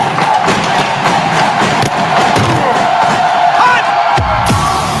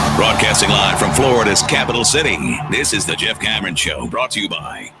 Broadcasting live from Florida's capital city, this is the Jeff Cameron Show, brought to you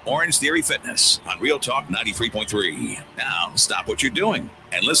by Orange Theory Fitness on Real Talk 93.3. Now, stop what you're doing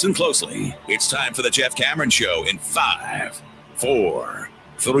and listen closely. It's time for the Jeff Cameron Show in 5, 4,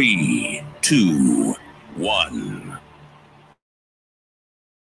 3, 2, 1.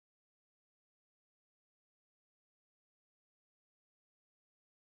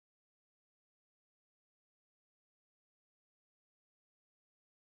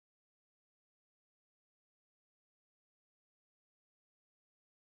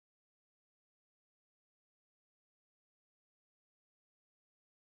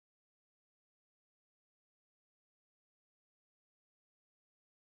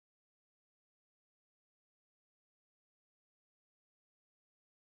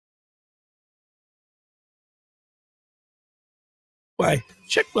 Why?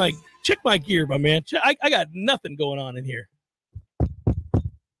 Check my gear, my man. I got nothing going on in here.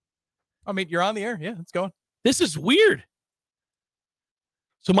 I mean, you're on the air. Yeah, it's going. This is weird.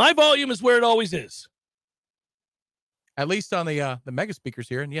 So my volume is where it always is. At least on the mega speakers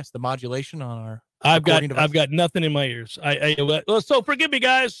here, and yes, the modulation on our. I've got nothing in my ears. So forgive me,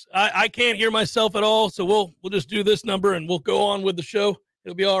 guys. I can't hear myself at all. So we'll just do this number and we'll go on with the show.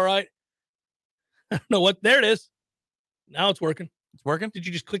 It'll be all right. I don't know what. There it is. Now it's working. It's working. Did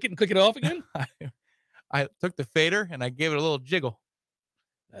you just click it and click it off again? I took the fader and I gave it a little jiggle.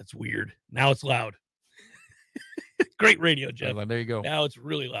 That's weird. Now it's loud. Great radio, Jeff. There you go. Now it's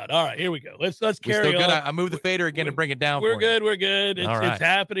really loud. All right, here we go. Let's carry on. I moved the fader again to bring it down. We're good. We're good. It's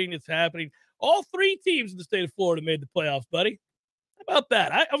happening. It's happening. All 3 teams in the state of Florida made the playoffs, buddy. How about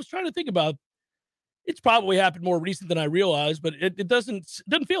that? I was trying to think about. It's probably happened more recent than I realized, but it doesn't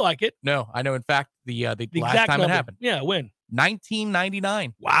feel like it. No, I know. In fact, the last time it happened. Yeah, when?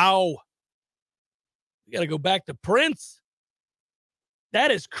 1999. Wow. We got to go back to Prince.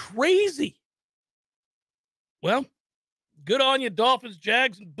 That is crazy. Well, good on you, Dolphins,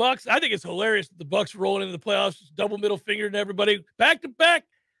 Jags, and Bucks. I think it's hilarious that the Bucks are rolling into the playoffs, just double middle finger to everybody. Back-to-back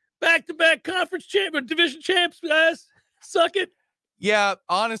conference division champs, guys. Suck it. Yeah,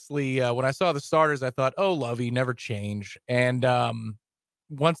 honestly, when I saw the starters, I thought, oh, Lovey, never change. And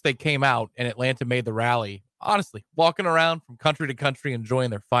once they came out and Atlanta made the rally, honestly, walking around from country to country,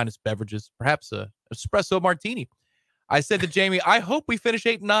 enjoying their finest beverages, perhaps a espresso martini. I said to Jamie, I hope we finish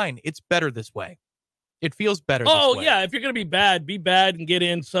 8-9. It's better this way. It feels better this way. Oh, yeah. If you're going to be bad and get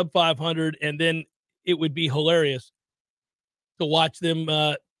in sub 500, and then it would be hilarious to watch them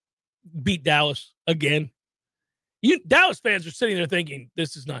beat Dallas again. Dallas fans are sitting there thinking,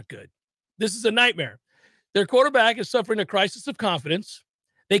 this is not good. This is a nightmare. Their quarterback is suffering a crisis of confidence.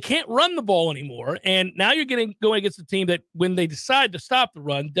 They can't run the ball anymore. And now you're going against a team that, when they decide to stop the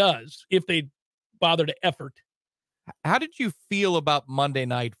run, does, if they bother to effort. How did you feel about Monday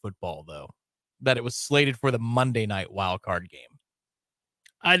Night Football, though, that it was slated for the Monday night wild card game?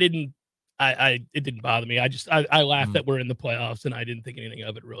 It didn't bother me. I laughed that we're in the playoffs, and I didn't think anything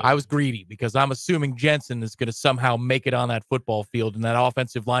of it, really. I was greedy because I'm assuming Jensen is going to somehow make it on that football field, and that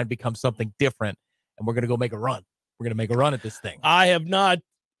offensive line becomes something different, and we're going to go make a run. We're going to make a run at this thing. I have not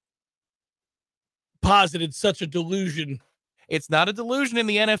posited such a delusion. It's not a delusion in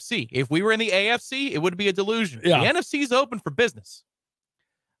the NFC. If we were in the AFC, it would be a delusion. Yeah. The NFC is open for business.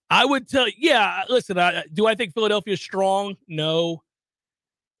 I would tell you, yeah, listen, do I think Philadelphia is strong? No.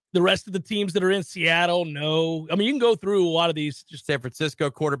 The rest of the teams that are in Seattle, no. I mean, you can go through a lot of these. Just San Francisco,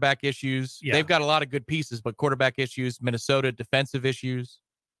 quarterback issues. Yeah. They've got a lot of good pieces, but quarterback issues. Minnesota, defensive issues.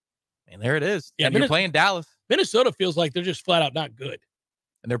 And there it is. Yeah, and you're playing Dallas. Minnesota feels like they're just flat out not good.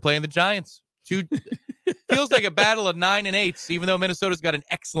 And they're playing the Giants. Feels like a battle of 9 and 8s, even though Minnesota's got an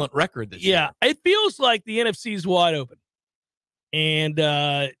excellent record this year. Yeah, it feels like the NFC is wide open.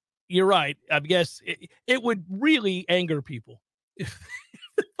 And you're right. I guess it would really anger people if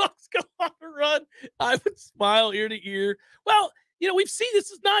the Bucs go on a run. I would smile ear to ear. Well, we've seen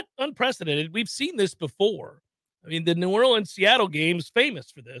this is not unprecedented. We've seen this before. I mean, the New Orleans-Seattle game is famous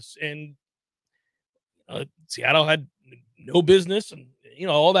for this, and Seattle had no business, and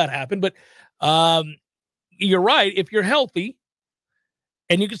all that happened. But you're right. If you're healthy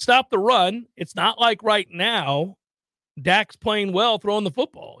and you can stop the run, it's not like right now Dak's playing well, throwing the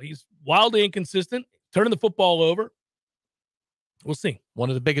football. He's wildly inconsistent, turning the football over. We'll see. One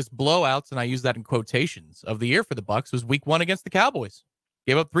of the biggest blowouts, and I use that in quotations, of the year for the Bucs was Week 1 against the Cowboys.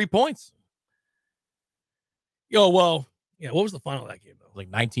 Gave up 3 points. What was the final of that game, though? Like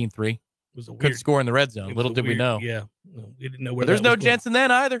 19-3. It was a weird, could score in the red zone. Little did we know. Yeah. We didn't know where there's no Jensen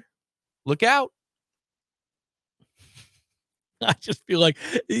then either. Look out. I just feel like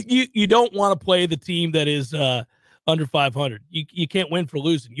you don't want to play the team that is under 500. You can't win for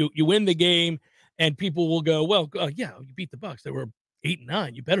losing. You win the game, and people will go, well, yeah, you beat the Bucs. They were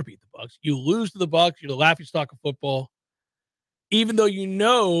 8-9. You better beat the Bucs. You lose to the Bucs. You're the laughingstock of football. Even though you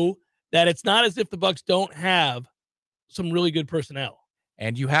know that it's not as if the Bucs don't have some really good personnel.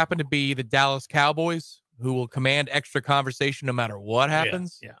 And you happen to be the Dallas Cowboys, who will command extra conversation no matter what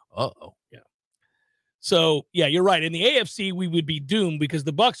happens. Yeah. Uh-oh. Yeah. So, yeah, you're right. In the AFC, we would be doomed because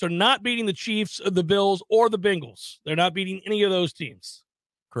the Bucs are not beating the Chiefs, the Bills, or the Bengals. They're not beating any of those teams.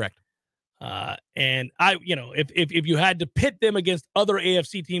 Correct. And if you had to pit them against other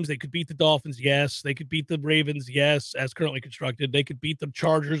AFC teams, they could beat the Dolphins. Yes. They could beat the Ravens. Yes. As currently constructed, they could beat the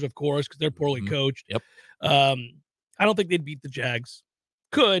Chargers, of course, because they're poorly coached. Yep. I don't think they'd beat the Jags.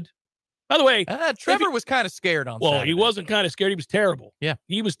 Could. By the way, Trevor was kind of scared on Saturday. He wasn't kind of scared. He was terrible. Yeah.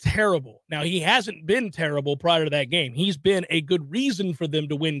 He was terrible. Now, he hasn't been terrible prior to that game. He's been a good reason for them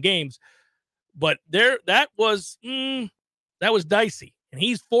to win games. But that was dicey. And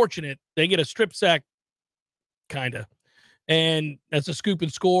he's fortunate. They get a strip sack, kind of. And that's a scoop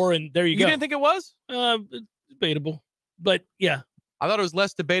and score, and there you go. You didn't think it was? Debatable. But yeah, I thought it was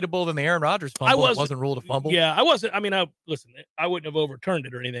less debatable than the Aaron Rodgers fumble. It wasn't ruled a fumble. Yeah, I wasn't. I mean, listen, I wouldn't have overturned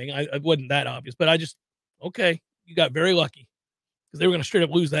it or anything. It wasn't that obvious, but okay, you got very lucky because they were going to straight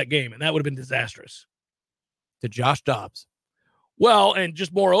up lose that game, and that would have been disastrous. To Josh Dobbs. Well, and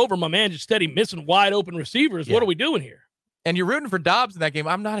just moreover, my man just steady missing wide open receivers. Yeah. What are we doing here? And you're rooting for Dobbs in that game.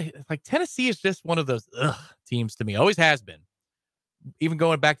 I'm not like Tennessee is just one of those teams to me. Always has been. Even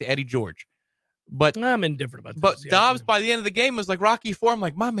going back to Eddie George. But I'm indifferent about Tennessee. But Dobbs by the end of the game was like Rocky IV. I'm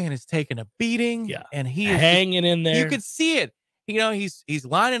like, my man is taking a beating. Yeah. And he is hanging in there. You could see it. He's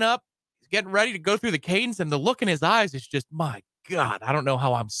lining up, he's getting ready to go through the cadence, and the look in his eyes is just, my God, I don't know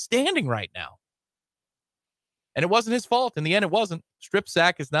how I'm standing right now. And it wasn't his fault. In the end, it wasn't. Strip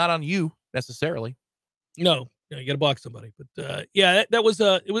sack is not on you necessarily. No, you got to block somebody. But that was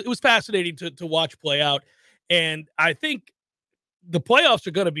it was fascinating to watch play out. And I think the playoffs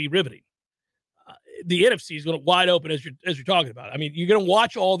are going to be riveting. The NFC is going to wide open as you're talking about. I mean, you're going to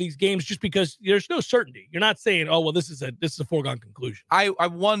watch all these games just because there's no certainty. You're not saying, oh well, this is a foregone conclusion. I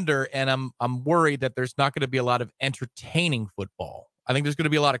wonder, and I'm worried that there's not going to be a lot of entertaining football. I think there's going to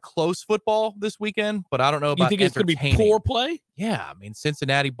be a lot of close football this weekend, but I don't know about. You think it's going to be poor play? Yeah, I mean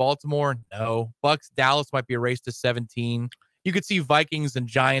Cincinnati, Baltimore, no. Bucks, Dallas might be a race to 17. You could see Vikings and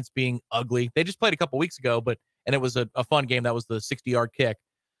Giants being ugly. They just played a couple weeks ago, and it was a fun game. That was the 60-yard kick,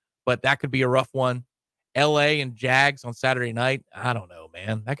 but that could be a rough one. LA and Jags on Saturday night. I don't know,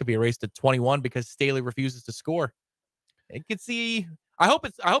 man. That could be a race to 21 because Staley refuses to score. I could see. I hope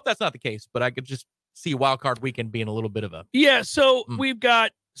that's not the case, but I could just see wild card weekend being a little bit of a. Yeah. So we've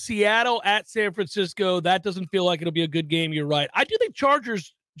got Seattle at San Francisco. That doesn't feel like it'll be a good game. You're right. I do think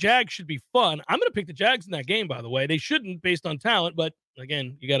Jags should be fun. I'm going to pick the Jags in that game, by the way. They shouldn't based on talent, but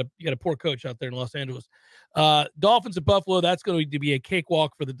again, you got a poor coach out there in Los Angeles. Dolphins at Buffalo. That's going to be a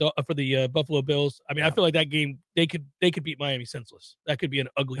cakewalk for the Buffalo Bills. I mean, I feel like that game they could beat Miami senseless. That could be an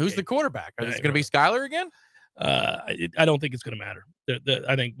ugly. Who's game. The quarterback? Is it going to be Skyler again? I don't think it's going to matter.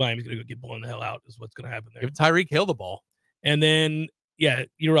 I think Miami's going to get blown the hell out. Is what's going to happen there. Give Tyreek Hill the ball, and then yeah,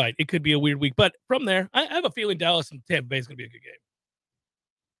 you're right. It could be a weird week, but from there, I have a feeling Dallas and Tampa Bay is going to be a good game.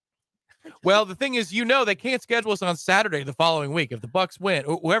 Well, the thing is, they can't schedule us on Saturday the following week. If the Bucks win,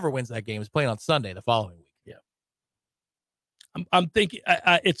 whoever wins that game is playing on Sunday the following week. Yeah, I'm thinking.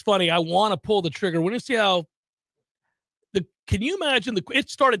 It's funny. I want to pull the trigger. We're going to see how. Can you imagine it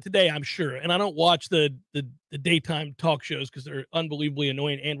started today? I'm sure, and I don't watch the daytime talk shows because they're unbelievably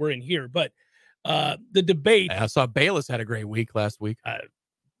annoying, and we're in here. But the debate. I saw Bayless had a great week last week. Did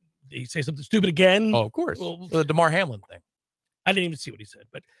he say something stupid again? Oh, of course. Well, the DeMar Hamlin thing. I didn't even see what he said,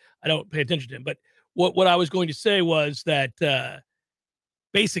 but I don't pay attention to him. But what I was going to say was that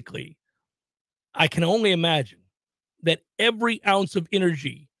basically, I can only imagine that every ounce of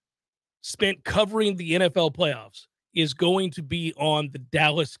energy spent covering the NFL playoffs is going to be on the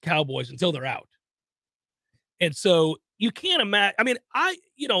Dallas Cowboys until they're out. And so you can't imagine. I mean,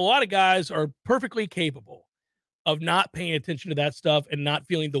 a lot of guys are perfectly capable of not paying attention to that stuff and not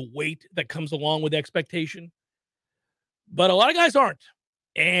feeling the weight that comes along with expectation. But a lot of guys aren't.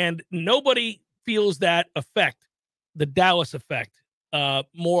 And nobody feels that effect, the Dallas effect,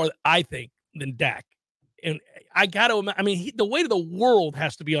 more, I think, than Dak. And the weight of the world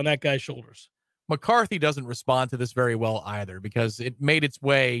has to be on that guy's shoulders. McCarthy doesn't respond to this very well either because it made its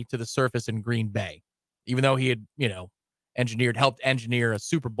way to the surface in Green Bay. Even though he had, helped engineer a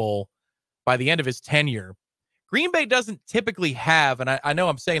Super Bowl by the end of his tenure. Green Bay doesn't typically have, and I know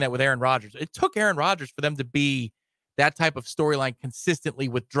I'm saying that with Aaron Rodgers. It took Aaron Rodgers for them to be that type of storyline consistently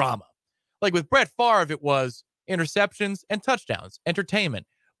with drama. Like with Brett Favre, it was interceptions and touchdowns, entertainment.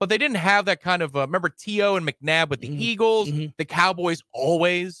 But they didn't have that kind of, remember T.O. and McNabb with the Eagles, the Cowboys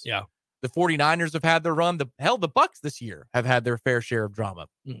always. Yeah. The 49ers have had their run. The Bucks this year have had their fair share of drama.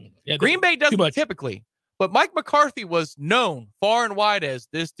 Yeah, Green Bay doesn't typically. But Mike McCarthy was known far and wide as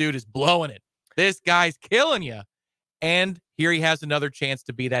this dude is blowing it. This guy's killing you. And here he has another chance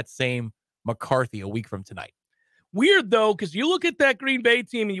to be that same McCarthy a week from tonight. Weird, though, because you look at that Green Bay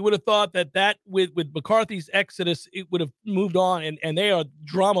team and you would have thought that with McCarthy's exodus, it would have moved on, and they are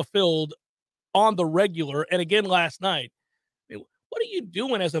drama-filled on the regular. And again, last night, what are you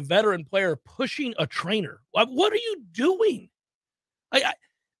doing as a veteran player pushing a trainer? What are you doing?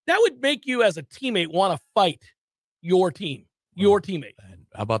 That would make you as a teammate want to fight your team, your teammate. And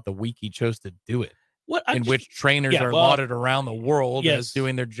how about the week he chose to do it? Which trainers are lauded around the world as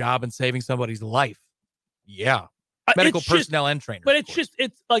doing their job and saving somebody's life. Yeah. Medical personnel and trainers. But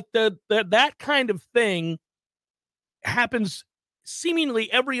it's like that kind of thing happens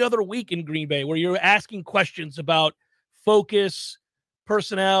seemingly every other week in Green Bay where you're asking questions about focus,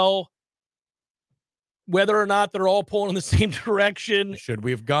 personnel, whether or not they're all pulling in the same direction. Should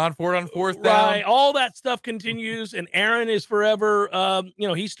we have gone for it on fourth Right. down? All that stuff continues, and Aaron is forever,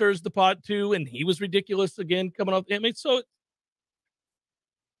 he stirs the pot too, and he was ridiculous again coming up. I mean, so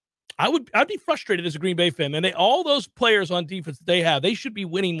I'd be frustrated as a Green Bay fan, and all those players on defense that they should be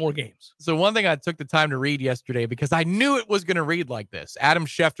winning more games. So one thing I took the time to read yesterday, because I knew it was going to read like this. Adam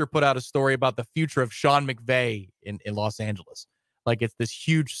Schefter put out a story about the future of Sean McVay in Los Angeles. Like, it's this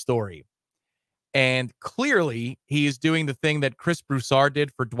huge story. And clearly, he is doing the thing that Chris Broussard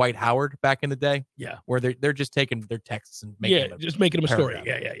did for Dwight Howard back in the day. Yeah. Where they're just taking their texts and making them a story.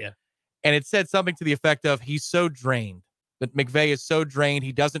 Yeah. And it said something to the effect of, he's so drained, that McVay is so drained,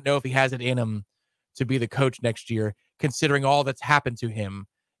 he doesn't know if he has it in him to be the coach next year, considering all that's happened to him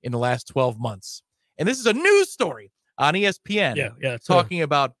in the last 12 months. And this is a news story on ESPN talking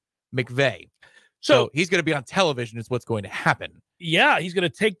about McVay. So he's going to be on television is what's going to happen. Yeah, he's going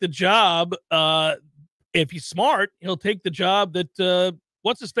to take the job. If he's smart, he'll take the job that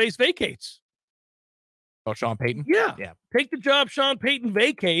what's-his-face vacates. Oh, Sean Payton? Yeah. Yeah. Take the job Sean Payton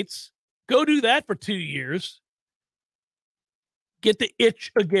vacates. Go do that for 2 years. Get the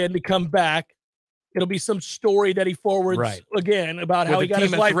itch again to come back. It'll be some story that he forwards again about how he got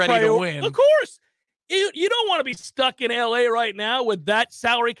his life ready to win. Of course. You don't want to be stuck in LA right now with that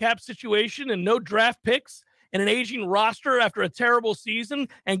salary cap situation and no draft picks and an aging roster after a terrible season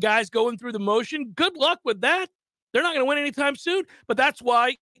and guys going through the motion. Good luck with that. They're not going to win anytime soon, but that's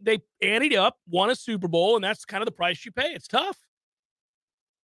why they anteed up, won a Super Bowl, and that's kind of the price you pay. It's tough.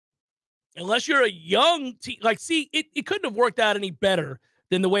 Unless you're a young team. It couldn't have worked out any better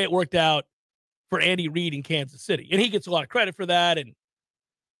than the way it worked out for Andy Reid in Kansas City. And he gets a lot of credit for that. And,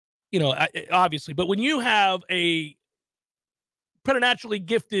 obviously, but when you have a preternaturally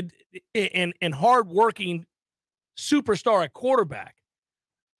gifted and hardworking superstar at quarterback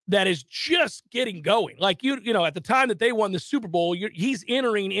that is just getting going, like at the time that they won the Super Bowl, he's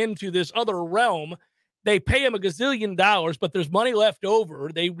entering into this other realm. They pay him $1 gazillion, but there's money left over.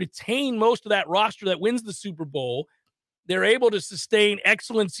 They retain most of that roster that wins the Super Bowl. They're able to sustain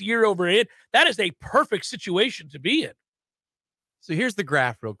excellence year over it. That is a perfect situation to be in. So here's the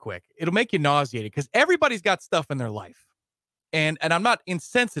graph real quick. It'll make you nauseated because everybody's got stuff in their life. And I'm not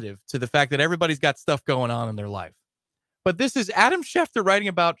insensitive to the fact that everybody's got stuff going on in their life. But this is Adam Schefter writing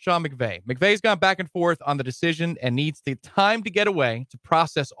about Sean McVay. McVay's gone back and forth on the decision and needs the time to get away to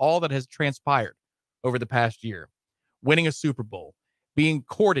process all that has transpired over the past year. Winning a Super Bowl, being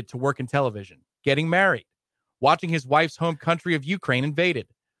courted to work in television, getting married, watching his wife's home country of Ukraine invaded,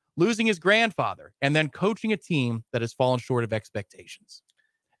 losing his grandfather, and then coaching a team that has fallen short of expectations.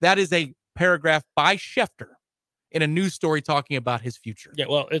 That is a paragraph by Schefter in a news story talking about his future. Yeah,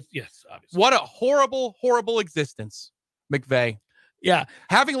 well, yes, obviously. What a horrible, horrible existence, McVay. Yeah.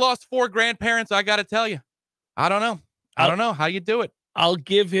 Having lost 4 grandparents, I got to tell you, I don't know. I don't know how you do it. I'll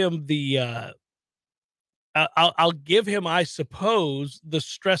give him the I'll give him, I suppose, the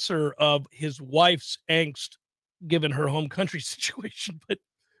stressor of his wife's angst given her home country situation. But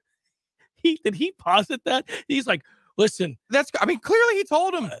did he posit that? He's like, listen, clearly he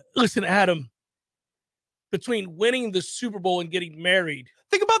told him, listen, Adam, between winning the Super Bowl and getting married.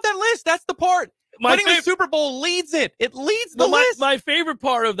 Think about that list. That's the part. Winning the Super Bowl leads it. It leads the list. My favorite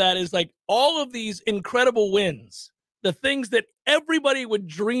part of that is like all of these incredible wins, the things that everybody would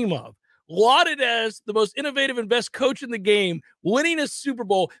dream of, lauded as the most innovative and best coach in the game, winning a Super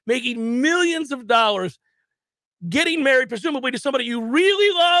Bowl, making millions of dollars, getting married, presumably to somebody you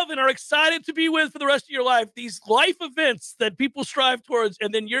really love and are excited to be with for the rest of your life. These life events that people strive towards,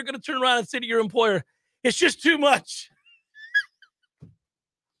 and then you're going to turn around and say to your employer, it's just too much.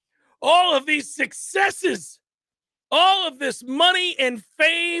 All of these successes, all of this money and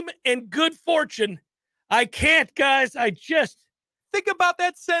fame and good fortune, I can't, guys. Think about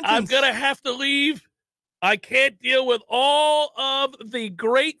that sentence. I'm going to have to leave. I can't deal with all of the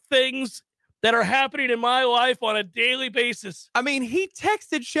great things that are happening in my life on a daily basis. I mean, he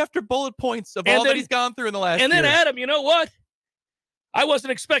texted Schefter bullet points of all that he's gone through in the last year. And then, Adam, you know what? I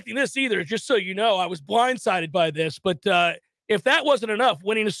wasn't expecting this either, just so you know. I was blindsided by this. But if that wasn't enough,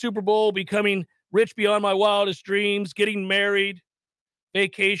 winning a Super Bowl, becoming rich beyond my wildest dreams, getting married,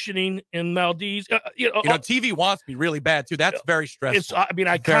 vacationing in Maldives. TV wants me really bad, too. That's very stressful.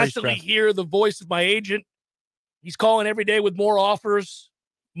 I constantly hear the voice of my agent. He's calling every day with more offers,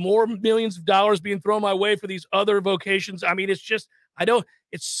 more millions of dollars being thrown my way for these other vocations. I mean, it's just,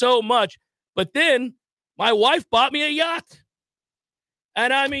 it's so much. But then my wife bought me a yacht.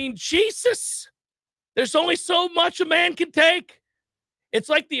 And I mean, Jesus, there's only so much a man can take. It's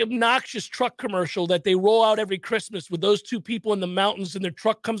like the obnoxious truck commercial that they roll out every Christmas with those two people in the mountains and their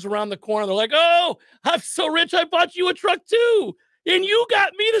truck comes around the corner. They're like, oh, I'm so rich, I bought you a truck too. And you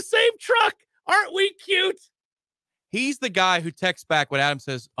got me the same truck. Aren't we cute? He's the guy who texts back when Adam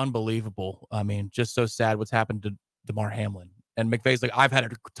says, unbelievable. I mean, just so sad what's happened to DeMar Hamlin. And McVay's like, I've had a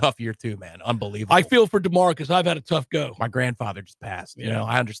tough year too, man. Unbelievable. I feel for DeMar because I've had a tough go. My grandfather just passed. You know,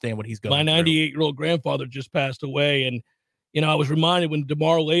 I understand what he's going My 98-year-old grandfather just passed away. And, you know, I was reminded when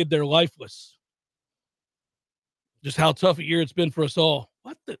DeMar laid there lifeless, just how tough a year it's been for us all.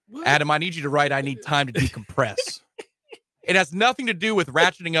 What? Adam, I need you to write, I need time to decompress. It has nothing to do with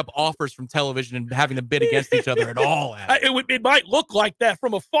ratcheting up offers from television and having them bid against each other at all. It might look like that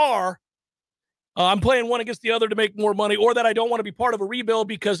from afar. I'm playing one against the other to make more money, or that I don't want to be part of a rebuild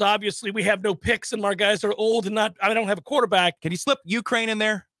because obviously we have no picks and our guys are old and I don't have a quarterback. Can you slip Ukraine in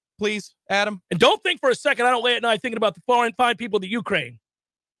there, please, Adam? And don't think for a second I don't lay at night thinking about the fine people of the Ukraine.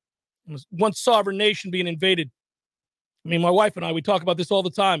 One sovereign nation being invaded. I mean, my wife and I, we talk about this all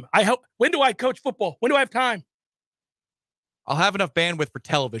the time. When do I coach football? When do I have time? I'll have enough bandwidth for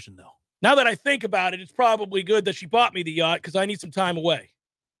television, though. Now that I think about it, it's probably good that she bought me the yacht because I need some time away.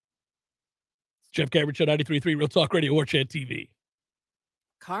 Jeff Cameron Show, 93.3 Real Talk Radio, Warchant TV.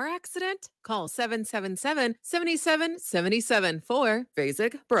 Car accident? Call 777-7777 for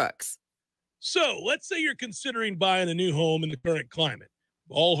Basic Brooks. So let's say you're considering buying a new home in the current climate.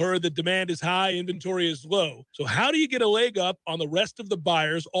 We've all heard that demand is high, inventory is low. So how do you get a leg up on the rest of the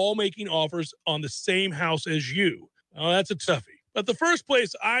buyers all making offers on the same house as you? Oh, that's a toughie. But the first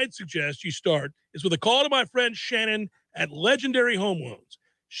place I'd suggest you start is with a call to my friend Shannon at Legendary Home Loans.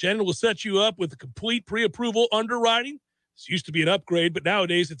 Shannon will set you up with a complete pre-approval underwriting. This used to be an upgrade, but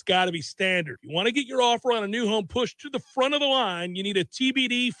nowadays it's got to be standard. If you want to get your offer on a new home pushed to the front of the line, you need a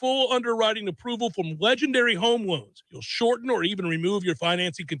TBD full underwriting approval from Legendary Home Loans. You'll shorten or even remove your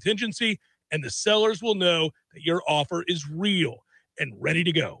financing contingency, and the sellers will know that your offer is real and ready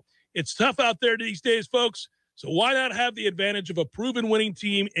to go. It's tough out there these days, folks, so why not have the advantage of a proven winning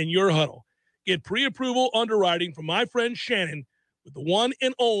team in your huddle? Get pre-approval underwriting from my friend Shannon with the one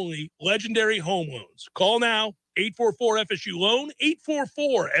and only Legendary Home Loans. Call now, 844-FSU-LOAN,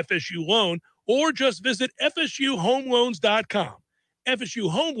 844-FSU-LOAN, or just visit FSUHomeLoans.com.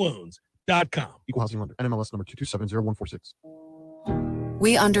 FSUHomeLoans.com. Equal housing lender. NMLS number 2270146.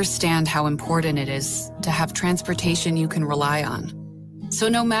 We understand how important it is to have transportation you can rely on. So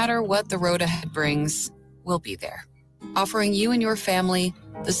no matter what the road ahead brings, we'll be there, offering you and your family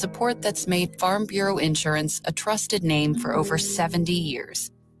the support that's made Farm Bureau Insurance a trusted name for over 70 years.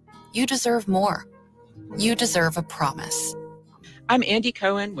 You deserve more. You deserve a promise. I'm Andy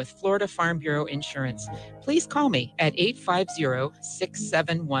Cohen with Florida Farm Bureau Insurance. Please call me at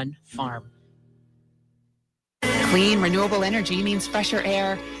 850-671-FARM. Clean, renewable energy means fresher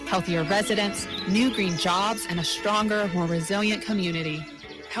air, healthier residents, new green jobs, and a stronger, more resilient community.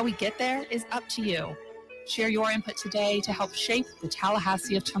 How we get there is up to you. Share your input today to help shape the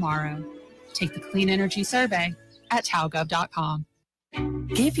Tallahassee of tomorrow. Take the Clean Energy Survey at talgov.com.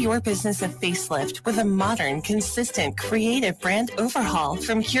 Give your business a facelift with a modern, consistent, creative brand overhaul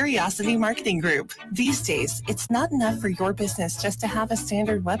from Curiosity Marketing Group. These days, it's not enough for your business just to have a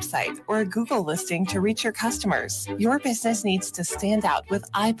standard website or a Google listing to reach your customers. Your business needs to stand out with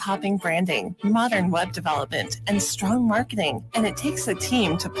eye-popping branding, modern web development, and strong marketing. And it takes a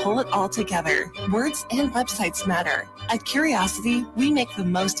team to pull it all together. Words and websites matter. At Curiosity, we make the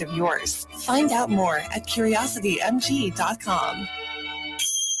most of yours. Find out more at curiositymg.com.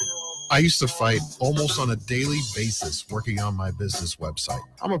 I used to fight almost on a daily basis working on my business website.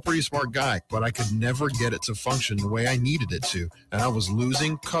 I'm a pretty smart guy, but I could never get it to function the way I needed it to, and I was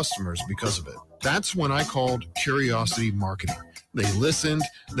losing customers because of it. That's when I called Curiosity Marketing. They listened,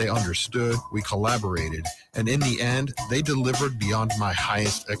 they understood, we collaborated, and in the end, they delivered beyond my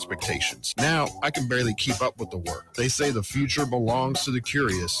highest expectations. Now, I can barely keep up with the work. They say the future belongs to the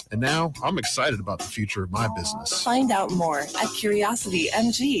curious, and now I'm excited about the future of my business. Find out more at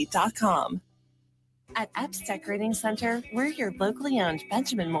curiositymg.com. At Epps Decorating Center, we're your locally owned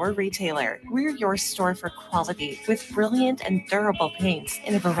Benjamin Moore retailer. We're your store for quality with brilliant and durable paints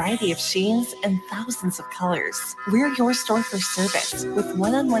in a variety of sheens and thousands of colors. We're your store for service with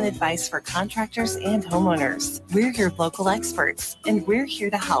one-on-one advice for contractors and homeowners. We're your local experts, and we're here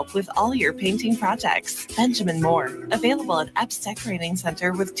to help with all your painting projects. Benjamin Moore, available at Epps Decorating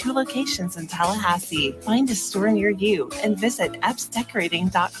Center with 2 locations in Tallahassee. Find a store near you and visit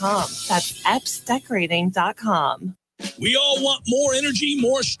EppsDecorating.com. That's EppsDecorating.com. We all want more energy,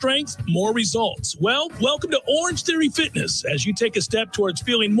 more strength, more results. Well, welcome to Orange Theory Fitness as you take a step towards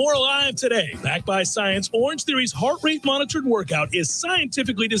feeling more alive today. Backed by science, Orange Theory's heart rate monitored workout is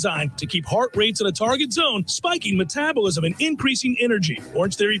scientifically designed to keep heart rates in a target zone, spiking metabolism and increasing energy.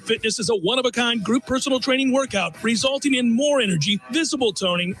 Orange Theory Fitness is a one-of-a-kind group personal training workout, resulting in more energy, visible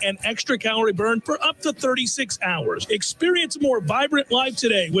toning, and extra calorie burn for up to 36 hours. Experience a more vibrant life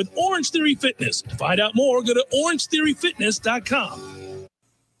today with Orange Theory Fitness. To find out more, go to orangetheoryfitness.com.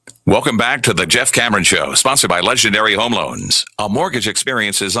 Welcome back to the Jeff Cameron Show, sponsored by Legendary Home Loans, a mortgage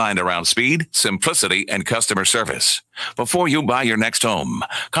experience designed around speed, simplicity, and customer service. Before you buy your next home,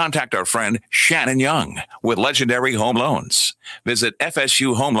 contact our friend Shannon Young with Legendary Home Loans. Visit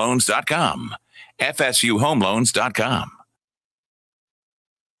FSUHomeLoans.com. FSUHomeLoans.com.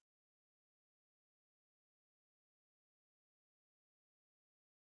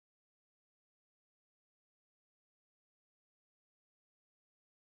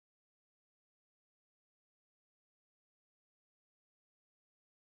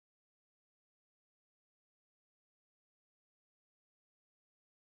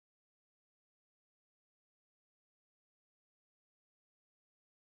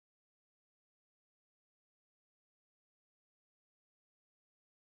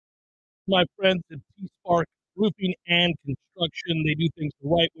 My friends at T-Spark Roofing and Construction, they do things the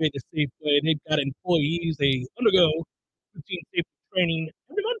right way, the safe way. They've got employees. They undergo routine safety training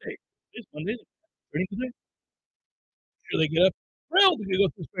every Monday. It's Monday. Training today. Sure, they get up thrilled to go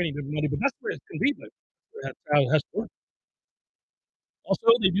through training every Monday, but that's where it's convenient. That's how it has to work. Also,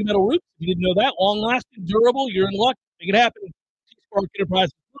 they do metal roofs. If you didn't know that, long-lasting, durable. You're in luck. Make it happen. T-Spark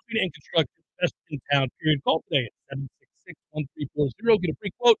Enterprises Roofing and Construction, best in town. Period. Call today at 766-1340. Get a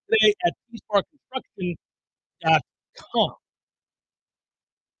free quote today at tsparkconstruction.com.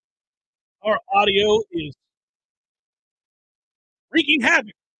 Our audio is wreaking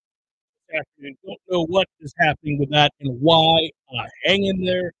havoc this afternoon. Don't know what is happening with that and why. Hang in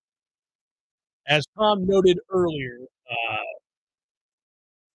there. As Tom noted earlier,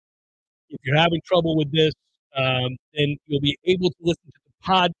 if you're having trouble with this, then you'll be able to listen to the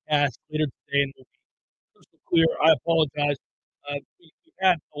podcast later today, and it'll be crystal clear. I apologize. We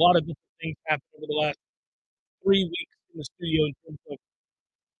had a lot of different things happen over the last 3 weeks in the studio in terms of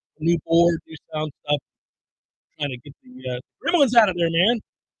a new board, new sound stuff, trying to get the gremlins out of there, man. You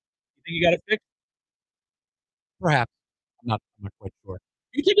think you got it fixed? Perhaps. I'm not quite sure.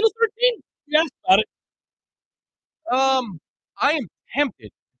 You taking the 13? You asked about it. I am tempted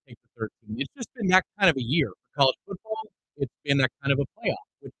to take the 13. It's just been that kind of a year for college football. It's been that kind of a playoff,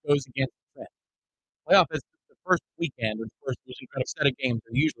 which goes against the trend. Playoff is the first weekend or the first incredible set of games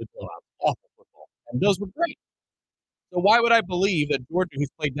are usually blowouts, awful football, and those were great. So why would I believe that Georgia, who's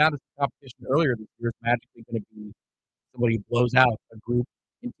played down to the competition earlier this year, is magically going to be somebody who blows out a group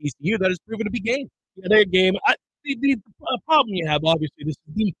in TCU that has proven to be game? Yeah, their game. The problem you have, obviously, this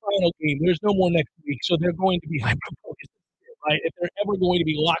is the final game. There's no more next week, so they're going to be hyper-focused, right? If they're ever going to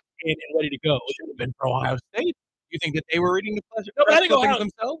be locked in and ready to go. It should have been for Ohio State. You think that they were reading the pleasure? No, but I think Ohio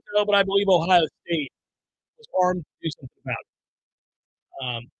themselves. No, but I believe Ohio State was armed to do something about it.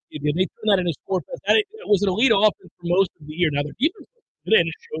 They turned that into score fest. It was an elite offense for most of the year. Now their defense was good, and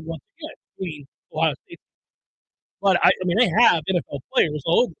it showed once again, including Ohio State. But I mean, they have NFL players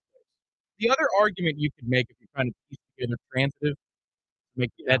all over. The other argument you could make if you're trying to piece together transitive to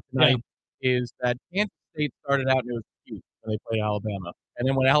make that tonight is that Kansas State started out and it was cute when they played Alabama. And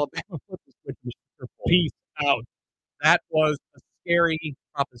then when Alabama flipped the switch to Super Bowl, peace out. That was a scary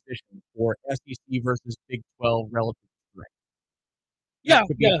proposition for SEC versus Big 12 relative strength. That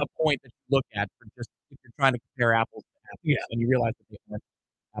could be a point that you look at for just if you're trying to compare apples to apples and you realize that they aren't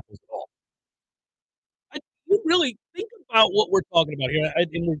apples at all. You really think about what we're talking about here,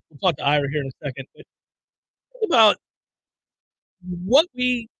 and we'll talk to Ira here in a second, but think about what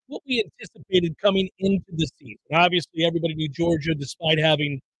we anticipated coming into the season. Obviously, everybody knew Georgia, despite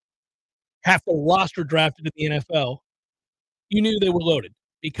having half the roster drafted in the NFL, you knew they were loaded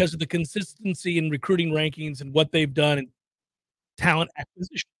because of the consistency in recruiting rankings and what they've done in talent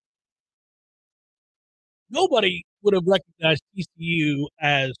acquisition. Nobody would have recognized TCU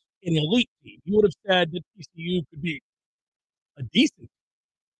as an elite team. You would have said that TCU could be a decent,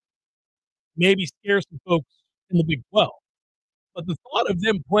 maybe scare some folks in the Big 12. But the thought of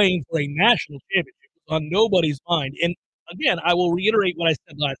them playing for a national championship was on nobody's mind. And again, I will reiterate what I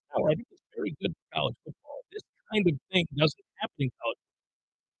said last hour. I think it's very good for college football. This kind of thing doesn't happen in college football.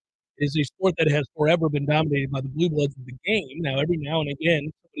 It is a sport that has forever been dominated by the blue bloods of the game. Now, every now and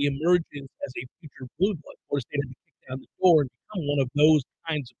again, somebody emerges as a future blue blood. Florida State had to kick down the door and become one of those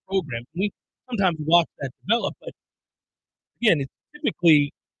kinds of programs. And we sometimes watch that develop, but again, it's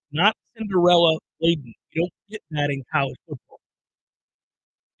typically not Cinderella laden. You don't get that in college football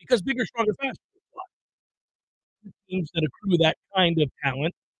because bigger, stronger, faster. Teams that accrue that kind of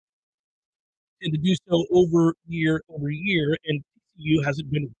talent tend to do so year over year, and TCU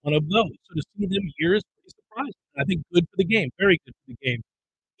hasn't been one of those. So to see them here is pretty surprising. I think good for the game, very good for the game.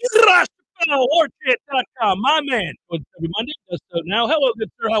 Warchant.com, my man. Every Monday does so now. Hello,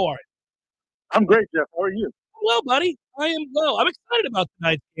 good sir. How are you? I'm great, Jeff. How are you? Well, buddy, I am well. I'm excited about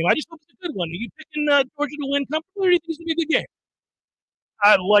tonight's game. I just hope it's a good one. Are you picking Georgia to win comfortably, or do you think it's going to be a good game?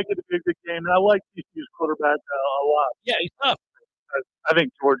 I'd like it to be a good game, and I like TCU's quarterback a lot. Yeah, he's tough. I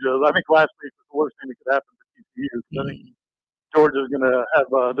think last week was the worst thing that could happen for TCU. I think Georgia's going to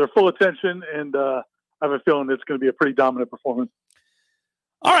have their full attention, and I have a feeling it's going to be a pretty dominant performance.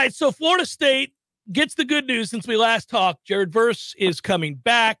 All right, so Florida State gets the good news since we last talked. Jared Verse is coming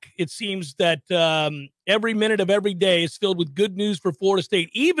back. It seems that every minute of every day is filled with good news for Florida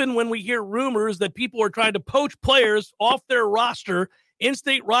State, even when we hear rumors that people are trying to poach players off their roster,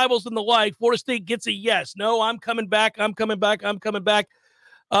 in-state rivals and the like. Florida State gets a yes. No, I'm coming back. I'm coming back. I'm coming back.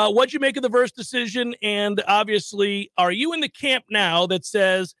 What'd you make of the Verse decision? And obviously, are you in the camp now that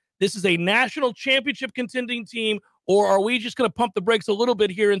says this is a national championship contending team, or are we just going to pump the brakes a little bit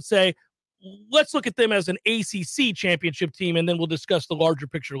here and say, let's look at them as an ACC championship team, and then we'll discuss the larger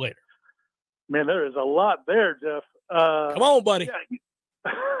picture later? Man, there is a lot there, Jeff. Come on, buddy.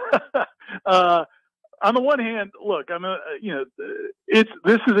 Yeah. On the one hand, look,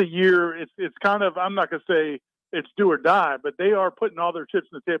 this is a year. It's kind of, I'm not going to say it's do or die, but they are putting all their chips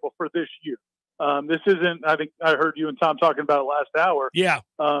on the table for this year. This isn't. I think I heard you and Tom talking about it last hour. Yeah.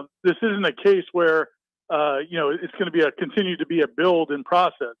 This isn't a case where it's going to continue to be a build in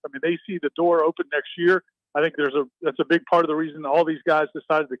process. I mean, they see the door open next year. I think that's a big part of the reason all these guys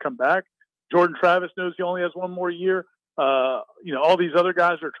decided to come back. Jordan Travis knows he only has one more year. All these other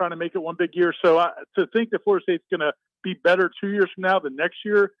guys are trying to make it one big year. So to think that Florida State's going to be better 2 years from now than next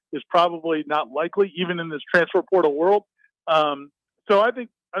year is probably not likely, even in this transfer portal world. So I think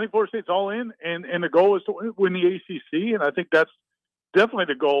Florida State's all in, and the goal is to win the ACC, and I think that's definitely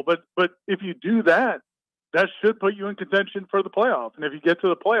the goal. But if you do that, that should put you in contention for the playoff. And if you get to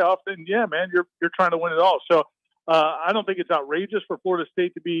the playoff, then yeah, man, you're trying to win it all. So I don't think it's outrageous for Florida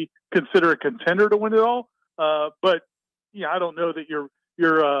State to be considered a contender to win it all. But yeah, I don't know that you're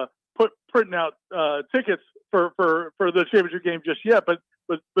printing out tickets for the championship game just yet. But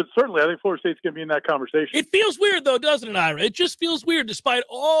certainly, I think Florida State's going to be in that conversation. It feels weird, though, doesn't it, Ira? It just feels weird, despite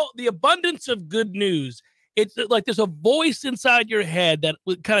all the abundance of good news. It's like there's a voice inside your head that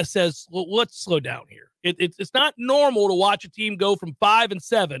kind of says, well, let's slow down here. It's not normal to watch a team go from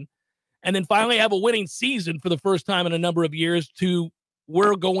 5-7 and then finally have a winning season for the first time in a number of years to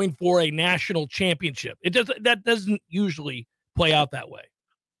we're going for a national championship. That doesn't usually play out that way.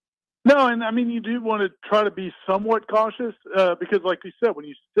 No, and I mean, you do want to try to be somewhat cautious because, like you said, when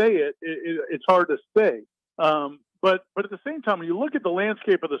you say it's hard to say. But at the same time, when you look at the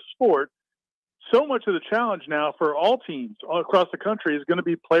landscape of the sport, so much of the challenge now for all teams all across the country is going to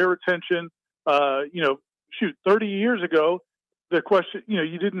be player retention. 30 years ago, the question,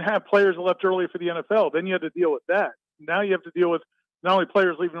 you didn't have players left early for the NFL. Then you had to deal with that. Now you have to deal with not only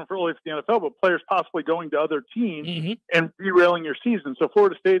players leaving for early for the NFL, but players possibly going to other teams and derailing your season. So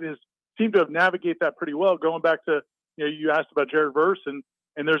Florida State has seemed to have navigated that pretty well. Going back to, you asked about Jared Verse, and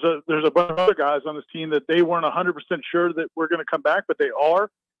there's a bunch of other guys on this team that they weren't 100% sure that we're going to come back, but they are.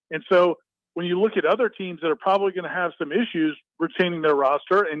 And so when you look at other teams that are probably going to have some issues retaining their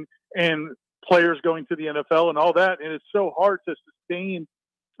roster and players going to the NFL and all that, and it's so hard to sustain,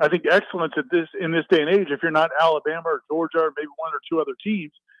 I think, excellence in this day and age if you're not Alabama or Georgia or maybe one or two other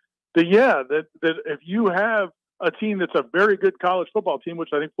teams. That if you have a team that's a very good college football team, which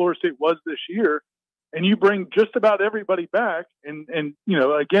I think Florida State was this year, and you bring just about everybody back, and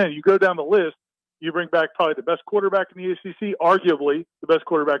again, you go down the list, you bring back probably the best quarterback in the ACC, arguably the best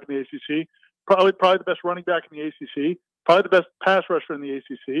quarterback in the ACC, probably the best running back in the ACC, probably the best pass rusher in the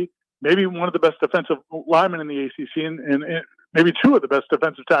ACC, maybe one of the best defensive linemen in the ACC, and maybe two of the best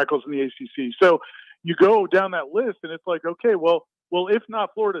defensive tackles in the ACC. So you go down that list, and it's like, okay, well, if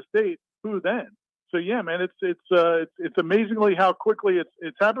not Florida State, who then? So yeah, man, it's amazingly how quickly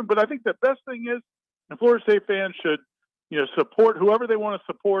it's happened. But I think the best thing is, and Florida State fans should support whoever they want to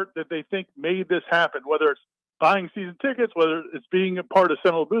support that they think made this happen, whether it's buying season tickets, whether it's being a part of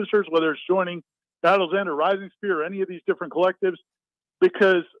Seminole Boosters, whether it's joining Battle's End or Rising Spear or any of these different collectives,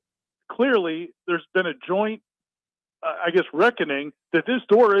 because clearly there's been a joint, reckoning that this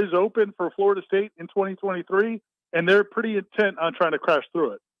door is open for Florida State in 2023, and they're pretty intent on trying to crash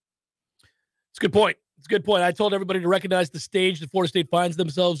through it. It's a good point. It's a good point. I told everybody to recognize the stage that Florida State finds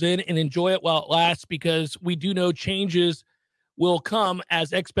themselves in and enjoy it while it lasts, because we do know changes will come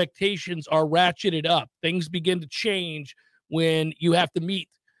as expectations are ratcheted up. Things begin to change when you have to meet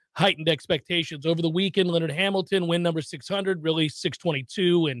heightened expectations. Over the weekend, Leonard Hamilton, win number 600, really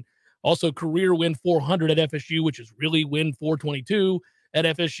 622, and also career win 400 at FSU, which is really win 422 at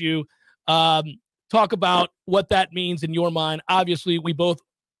FSU. Talk about what that means in your mind. Obviously, we both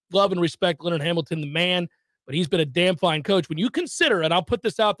love and respect Leonard Hamilton, the man, but he's been a damn fine coach. When you consider, and I'll put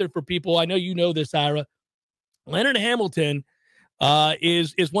this out there for people, I know you know this, Ira, Leonard Hamilton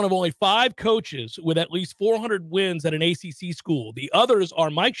is one of only 5 coaches with at least 400 wins at an ACC school. The others are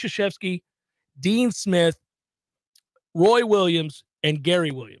Mike Krzyzewski, Dean Smith, Roy Williams, and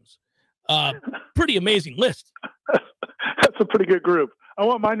Gary Williams. Pretty amazing list. That's a pretty good group. I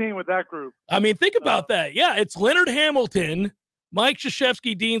want my name with that group. I mean, think about that. Yeah, it's Leonard Hamilton, Mike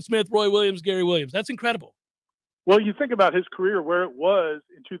Krzyzewski, Dean Smith, Roy Williams, Gary Williams. That's incredible. Well, you think about his career, where it was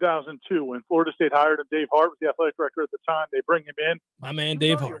in 2002 when Florida State hired him. Dave Hart was the athletic director at the time. They bring him in. My man,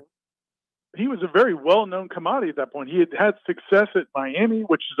 Dave Hart. He was a very well-known commodity at that point. He had success at Miami,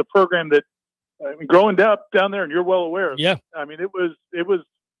 which is a program that, growing up down there, and you're well aware of. Yeah. I mean, it was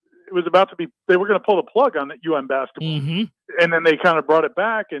about to be. They were going to pull the plug on UM basketball, and then they kind of brought it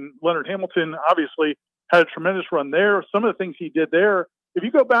back. And Leonard Hamilton obviously had a tremendous run there. Some of the things he did there. If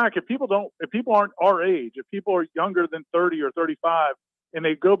you go back, if people aren't our age, if people are younger than 30 or 35, and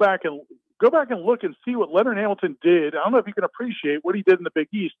they go back and look and see what Leonard Hamilton did, I don't know if you can appreciate what he did in the Big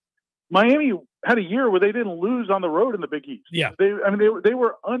East. Miami had a year where they didn't lose on the road in the Big East. Yeah, they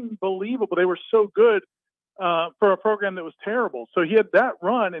were unbelievable. They were so good for a program that was terrible. So he had that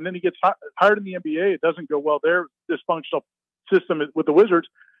run, and then he gets hired in the NBA. It doesn't go well there. Dysfunctional system with the Wizards,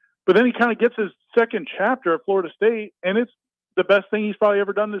 but then he kind of gets his second chapter at Florida State, and it's the best thing he's probably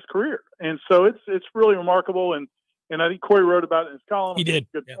ever done in his career. And so it's really remarkable. And I think Corey wrote about it in his column. He did.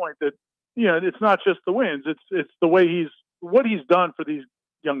 Good point that, it's not just the wins. It's the way what he's done for these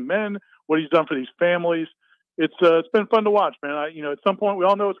young men, what he's done for these families. It's been fun to watch, man. At some point we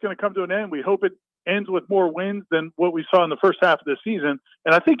all know it's going to come to an end. We hope it ends with more wins than what we saw in the first half of the season.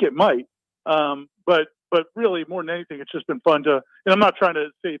 And I think it might. But really more than anything, it's just been fun and I'm not trying to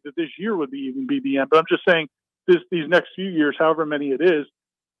say that this year would even be the end, but I'm just saying, these next few years, however many it is,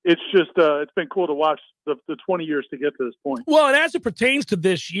 it's just it's been cool to watch the 20 years to get to this point. Well, and as it pertains to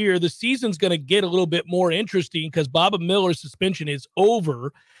this year, the season's going to get a little bit more interesting because Baba Miller's suspension is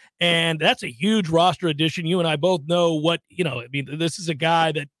over, and that's a huge roster addition. You and I both know this is a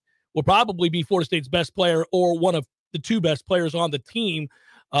guy that will probably be Florida State's best player or one of the 2 best players on the team,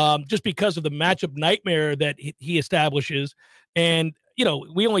 just because of the matchup nightmare that he establishes. And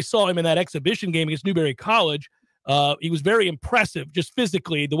we only saw him in that exhibition game against Newberry College. He was very impressive, just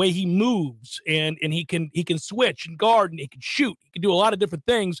physically, the way he moves, and he can switch and guard, and he can shoot. He can do a lot of different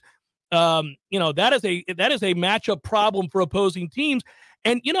things. That is a matchup problem for opposing teams,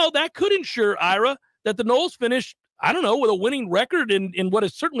 and that could ensure, Ira, that the Noles finish, I don't know, with a winning record in what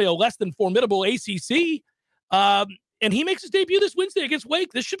is certainly a less than formidable ACC. And he makes his debut this Wednesday against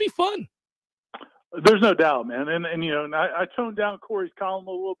Wake. This should be fun. There's no doubt, man. And I toned down Corey's column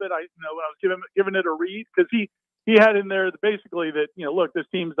a little bit. When I was giving it a read, because he had in there basically that, look, this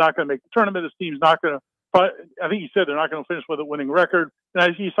team's not going to make the tournament. This team's not going to, I think he said they're not going to finish with a winning record.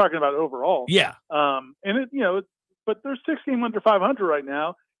 And he's talking about overall. Yeah. But they're 6 games under 500 right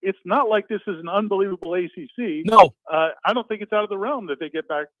now. It's not like this is an unbelievable ACC. No. I don't think it's out of the realm that they get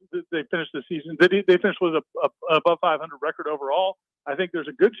back, they finish the season. They finish with a above 500 record overall. I think there's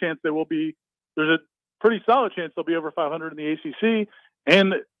a good chance there's a pretty solid chance they'll be over 500 in the ACC.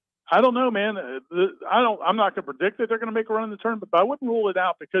 And I don't know, man. I'm not going to predict that they're going to make a run in the tournament, but I wouldn't rule it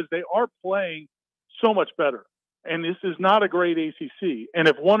out because they are playing so much better. And this is not a great ACC. And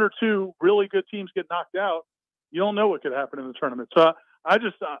if 1 or 2 really good teams get knocked out, you don't know what could happen in the tournament. So I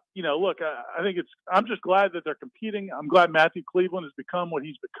just, look, I think I'm just glad that they're competing. I'm glad Matthew Cleveland has become what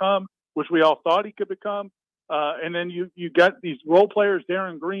he's become, which we all thought he could become. And then you got these role players,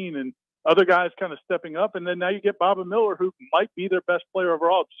 Darren Green and other guys kind of stepping up. And then now you get Baba Miller, who might be their best player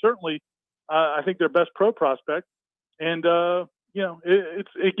overall. Certainly, I think their best pro prospect. And,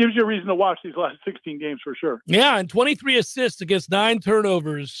 it gives you a reason to watch these last 16 games for sure. Yeah, and 23 assists against 9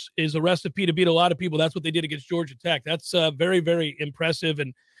 turnovers is a recipe to beat a lot of people. That's what they did against Georgia Tech. That's very, very impressive.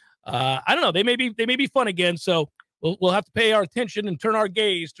 And I don't know, they may be fun again. So we'll have to pay our attention and turn our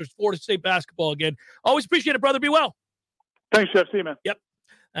gaze to Florida State basketball again. Always appreciate it, brother. Be well. Thanks, Jeff. See you, man. Yep.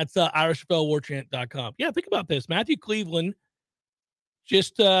 That's irishfellwarchant.com. Yeah, think about this. Matthew Cleveland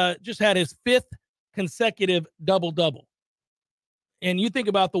just had his 5th consecutive double-double. And you think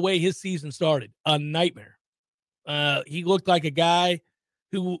about the way his season started, a nightmare. He looked like a guy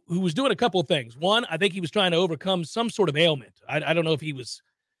who was doing a couple of things. One, I think he was trying to overcome some sort of ailment. I don't know if he was,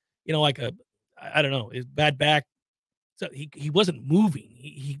 like I don't know, his bad back. So he wasn't moving.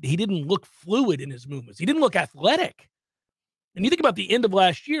 He didn't look fluid in his movements. He didn't look athletic. And you think about the end of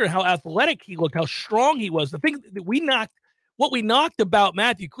last year, how athletic he looked, how strong he was. The thing that what we knocked about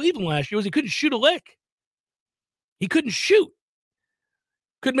Matthew Cleveland last year was he couldn't shoot a lick. He couldn't shoot.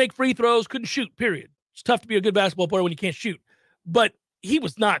 Couldn't make free throws, couldn't shoot, period. It's tough to be a good basketball player when you can't shoot. But he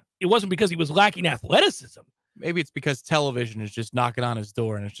was not, it wasn't because he was lacking athleticism. Maybe it's because television is just knocking on his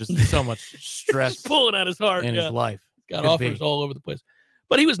door and it's just so much stress pulling at his heart in his life. Got offers all over the place.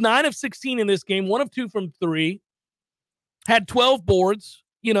 But he was 9 of 16 in this game, 1 of 2 from 3, had 12 boards.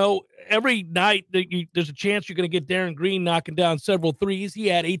 Every night there's a chance you're going to get Darren Green knocking down several threes. He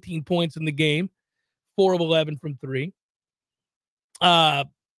had 18 points in the game, 4 of 11 from 3.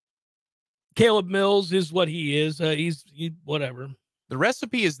 Caleb Mills is what he is. He's whatever. The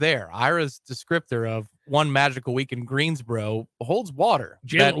recipe is there. Ira's descriptor of one magical week in Greensboro holds water.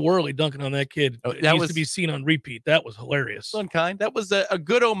 Jalen Worley dunking on that kid. That needs to be seen on repeat. That was hilarious. Unkind. That was a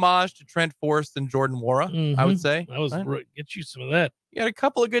good homage to Trent Forrest and Jordan Nwora, I would say. That was right. Get you some of that. You had a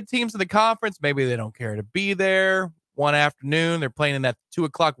couple of good teams in the conference. Maybe they don't care to be there. One afternoon, they're playing in that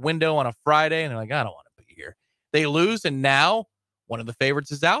 2:00 window on a Friday, and they're like, I don't want to be here. They lose, and now one of the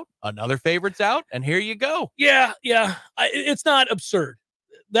favorites is out, another favorite's out, and here you go. Yeah. It's not absurd.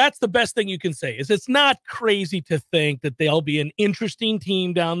 That's the best thing you can say, is it's not crazy to think that they'll be an interesting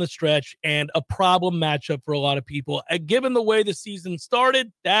team down the stretch and a problem matchup for a lot of people. Given the way the season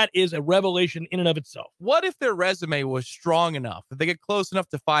started, that is a revelation in and of itself. What if their resume was strong enough that they get close enough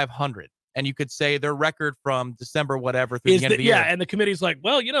to 500? And you could say their record from December, whatever, through the end of the year. Yeah, and the committee's like,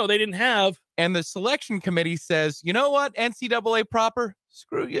 well, they didn't have. And the selection committee says, you know what, NCAA proper,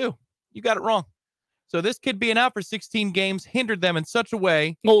 screw you. You got it wrong. So this kid being out for 16 games hindered them in such a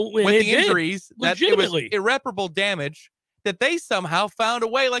way with the injuries that it was irreparable damage that they somehow found a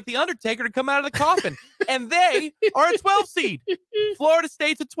way, like the Undertaker, to come out of the coffin. And they are a 12 seed. Florida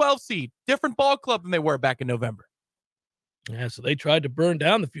State's a 12 seed. Different ball club than they were back in November. Yeah, so they tried to burn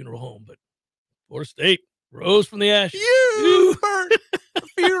down the funeral home, but Florida State rose from the ashes. You burned the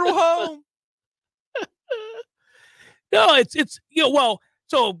funeral home. No, it's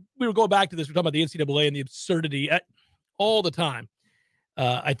so we were going back to this. We're talking about the NCAA and the absurdity all the time.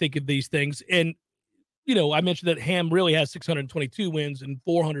 I think of these things. And, I mentioned that Ham really has 622 wins and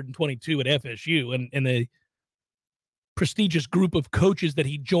 422 at FSU, and the prestigious group of coaches that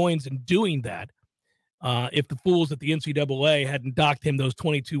he joins in doing that. If the fools at the NCAA hadn't docked him those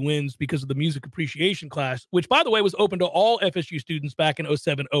 22 wins because of the music appreciation class, which, by the way, was open to all FSU students back in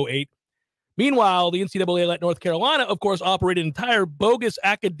 07-08. Meanwhile, the NCAA let North Carolina, of course, operate an entire bogus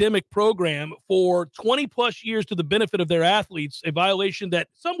academic program for 20-plus years to the benefit of their athletes, a violation that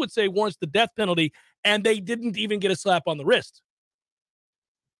some would say warrants the death penalty, and they didn't even get a slap on the wrist.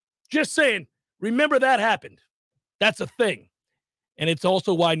 Just saying, remember that happened. That's a thing. And it's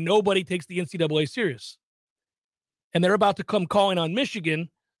also why nobody takes the NCAA serious. And they're about to come calling on Michigan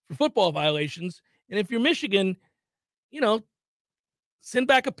for football violations. And if you're Michigan, send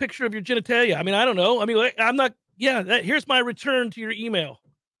back a picture of your genitalia. I mean, I don't know. I mean, I'm not, here's my return to your email.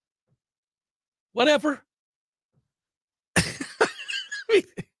 Whatever.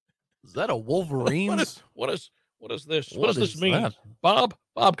 Is that a Wolverines? What is this? What does this mean? That? Bob,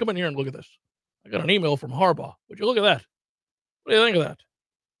 come in here and look at this. I got an email from Harbaugh. Would you look at that? What do you think of that?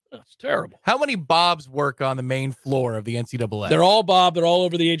 That's terrible. How many Bobs work on the main floor of the NCAA? They're all Bob. They're all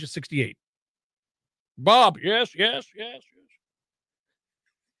over the age of 68. Bob, yes.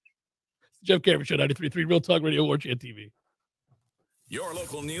 Jeff Cameron Show, 93.3 Real Talk Radio, Warchant TV. Your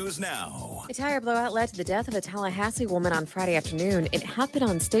local news now. A tire blowout led to the death of a Tallahassee woman on Friday afternoon. It happened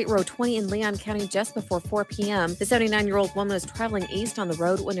on State Road 20 in Leon County just before 4 p.m. The 79-year-old woman was traveling east on the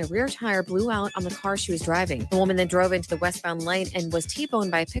road when a rear tire blew out on the car she was driving. The woman then drove into the westbound lane and was T-boned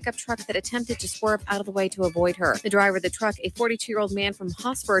by a pickup truck that attempted to swerve out of the way to avoid her. The driver of the truck, a 42-year-old man from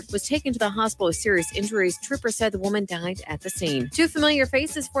Hosford, was taken to the hospital with serious injuries. Troopers said the woman died at the scene. 2 familiar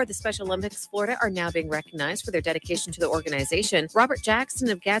faces for the Special Olympics Florida are now being recognized for their dedication to the organization. Robert Jackson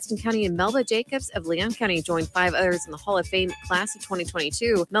of Gadsden County and Melba Jacobs of Leon County joined 5 others in the Hall of Fame class of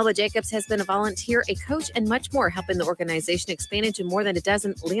 2022. Melba Jacobs has been a volunteer, a coach, and much more, helping the organization expand into more than a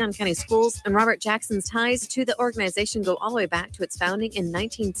dozen Leon County schools. And Robert Jackson's ties to the organization go all the way back to its founding in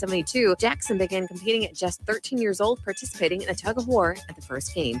 1972. Jackson began competing at just 13 years old, participating in a tug-of-war at the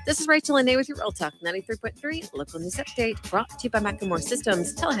first game. This is Rachel Lene with your Real Talk 93.3 Local News Update, brought to you by Macklemore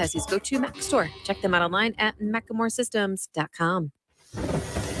Systems, Tallahassee's go-to Mac store. Check them out online at MacklemoreSystems.com.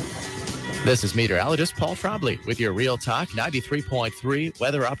 This is meteorologist Paul Trombley with your Real Talk 93.3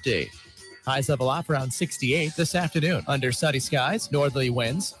 weather update. Highs level off around 68 this afternoon. Under sunny skies, northerly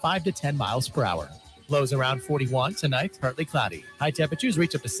winds 5 to 10 miles per hour. Lows around 41 tonight, partly cloudy. High temperatures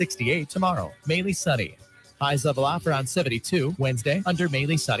reach up to 68 tomorrow, mainly sunny. Highs level off around 72 Wednesday under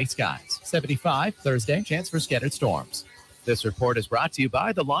mainly sunny skies. 75 Thursday, chance for scattered storms. This report is brought to you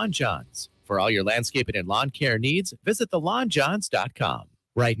by the Lawn Johns. For all your landscaping and lawn care needs, visit thelawnjohns.com.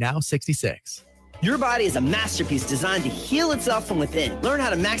 Right now, 66. Your body is a masterpiece designed to heal itself from within. Learn how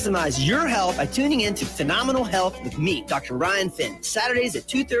to maximize your health by tuning in to Phenomenal Health with me, Dr. Ryan Finn. Saturdays at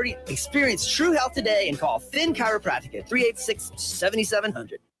 2:30. Experience true health today and call Finn Chiropractic at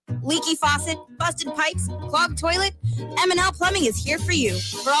 386-7700. Leaky faucet, busted pipes, clogged toilet? M&L Plumbing is here for you.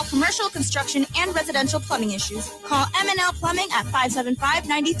 For all commercial, construction, and residential plumbing issues, call M&L Plumbing at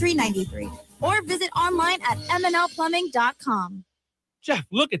 575-9393 or visit online at mnlplumbing.com. Jeff,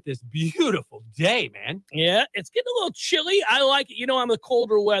 look at this beautiful day, man. Yeah, it's getting a little chilly. I like it. You know, I'm a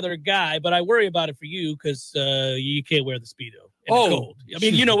colder weather guy, but I worry about it for you because you can't wear the Speedo in the cold. I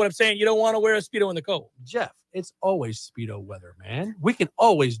mean, you know what I'm saying? You don't want to wear a Speedo in the cold. Jeff, it's always Speedo weather, man. We can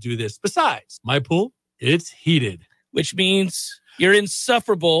always do this. Besides, my pool, it's heated. Which means you're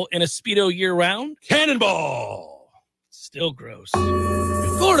insufferable in a Speedo year-round? Cannonball! Still gross.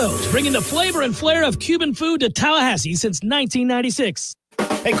 Gordo's, bringing the flavor and flair of Cuban food to Tallahassee since 1996.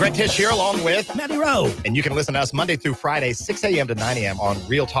 Hey, Greg Tish here along with Matty Rowe. And you can listen to us Monday through Friday, 6 a.m. to 9 a.m. on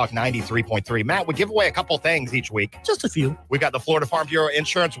Real Talk 93.3. Matt, we give away a couple things each week. Just a few. We got the Florida Farm Bureau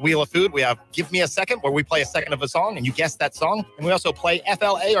Insurance Wheel of Food. We have Give Me a Second, where we play a second of a song and you guess that song. And we also play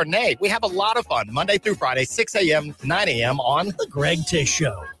FLA or Nay. We have a lot of fun Monday through Friday, 6 a.m. to 9 a.m. on The Greg Tish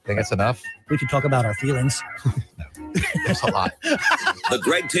Show. Think that's enough? We can talk about our feelings. There's a lot. The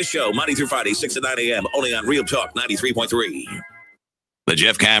Greg Tish Show, Monday through Friday, 6 to 9 a.m., only on Real Talk 93.3. The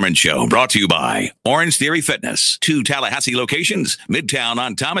Jeff Cameron Show, brought to you by Orange Theory Fitness. 2 Tallahassee locations, Midtown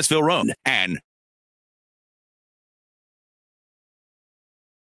on Thomasville Road, and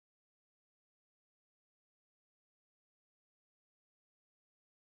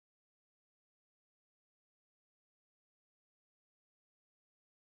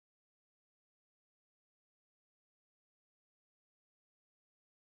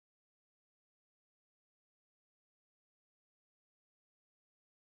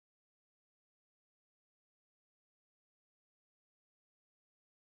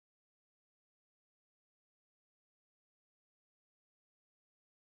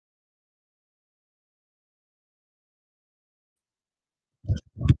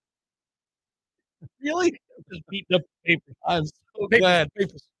Really? Just beating up paper. I'm so glad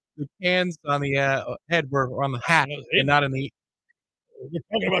the cans on the head were on the hat and not in the. We're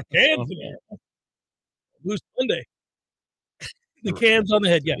talking about cans in there. Blue Sunday. The cans on the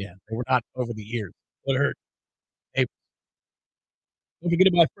head, yeah. Yeah, they were not over the ears. What hurt. Hey, don't forget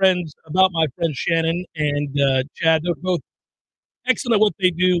about my friends Shannon and Chad. They're both excellent at what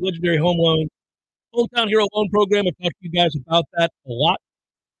they do. Legendary Home Loan, Hometown Hero Loan Program. I've talked to you guys about that a lot.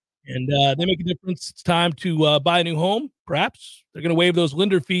 And they make a difference. It's time to buy a new home, perhaps. They're going to waive those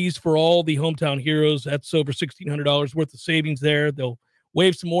lender fees for all the Hometown Heroes. That's over $1,600 worth of savings there. They'll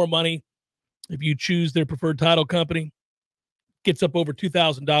waive some more money if you choose their preferred title company. Gets up over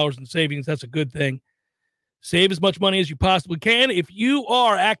 $2,000 in savings. That's a good thing. Save as much money as you possibly can. If you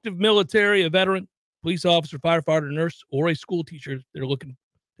are active military, a veteran, police officer, firefighter, nurse, or a school teacher, they're looking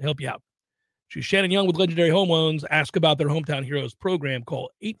to help you out. She's Shannon Young with Legendary Home Loans. Ask about their Hometown Heroes program.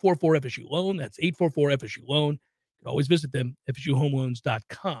 Call 844-FSU-LOAN. That's 844-FSU-LOAN. You can always visit them,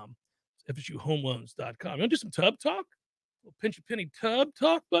 FSUHomeLoans.com. FSUHomeLoans.com. You want to do some tub talk? A little pinch a penny tub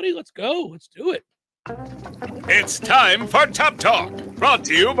talk, buddy? Let's go. Let's do it. It's time for Tub Talk, brought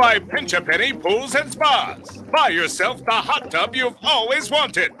to you by Pinch a Penny Pools and Spas. Buy yourself the hot tub you've always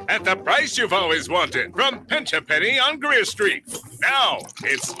wanted at the price you've always wanted from Pinch a Penny on Greer Street. Now,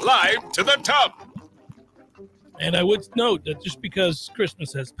 it's live to the tub. And I would note that just because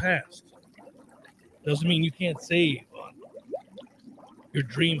Christmas has passed doesn't mean you can't save on your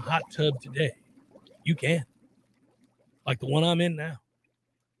dream hot tub today. You can. Like the one I'm in now.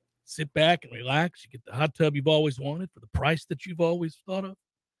 Sit back and relax. You get the hot tub you've always wanted for the price that you've always thought of.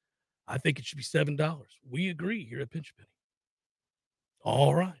 I think it should be $7. We agree here at Pinch a Penny.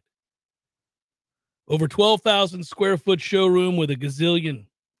 All right. Over 12,000 square foot showroom with a gazillion.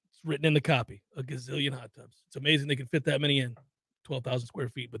 It's written in the copy. A gazillion hot tubs. It's amazing they can fit that many in. 12,000 square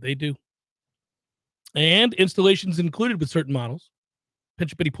feet, but they do. And installations included with certain models.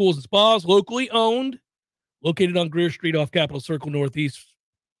 Pinch a Penny Pools and Spas, locally owned, located on Greer Street off Capitol Circle Northeast.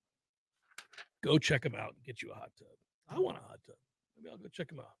 Go check them out and get you a hot tub. I want a hot tub. Maybe I'll go check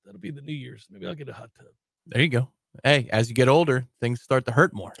them out. That'll be the New Year's. Maybe I'll get a hot tub. There you go. Hey, as you get older, things start to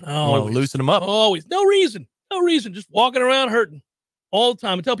hurt more. You want Always. to loosen them up. Always. No reason. Just walking around hurting all the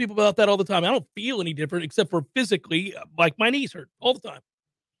time. I tell people about that all the time. I don't feel any different except for physically, like my knees hurt all the time.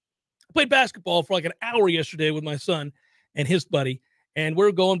 I played basketball for like an hour yesterday with my son and his buddy, and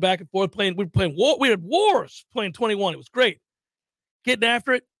we're going back and forth playing. We had wars playing 21. It was great. Getting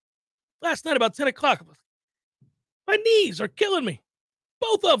after it. Last night about 10 o'clock, my knees are killing me.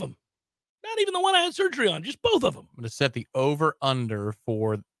 Both of them. Not even the one I had surgery on, just both of them. I'm going to set the over-under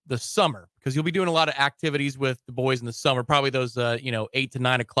for the summer because you'll be doing a lot of activities with the boys in the summer. Probably those, 8 to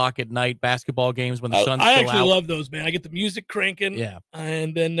 9 o'clock at night basketball games when the sun's still out. I actually love those, man. I get the music cranking. Yeah.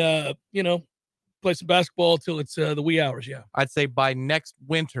 And then, play some basketball till it's the wee hours. Yeah. I'd say by next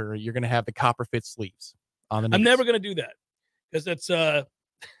winter, you're going to have the copper fit sleeves on the knees. I'm never going to do that because that's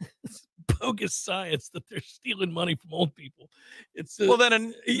it's bogus science that they're stealing money from old people. It's then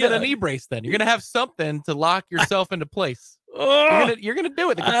a knee brace. Then you're gonna have something to lock yourself into place. You're gonna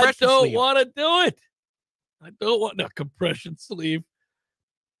do it. The compression I don't sleeve. want to do it. I don't want no compression sleeve.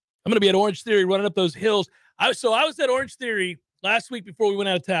 I'm gonna be at Orange Theory running up those hills. I was at Orange Theory last week before we went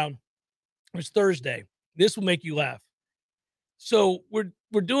out of town. It was Thursday. This will make you laugh. So we're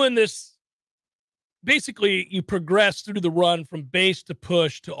doing this. Basically, you progress through the run from base to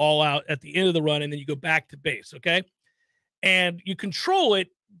push to all out at the end of the run, and then you go back to base, okay? And you control it.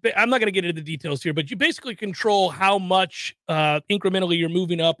 I'm not going to get into the details here, but you basically control how much incrementally you're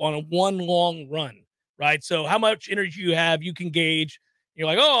moving up on a one long run, right? So how much energy you have, you can gauge. You're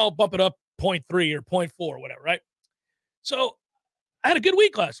like, oh, I'll bump it up 0.3 or 0.4 or whatever, right? So I had a good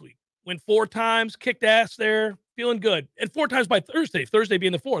week last week. Went 4 times, kicked ass there, feeling good. And 4 times by Thursday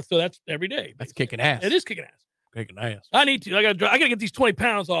being the 4th. So that's every day. That's kicking ass. It is kicking ass. Kicking ass. I need to. I gotta get these 20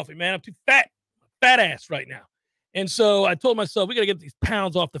 pounds off me, man. I'm too fat ass right now. And so I told myself, we got to get these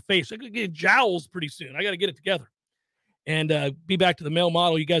pounds off the face. I got to get jowls pretty soon. I got to get it together and be back to the male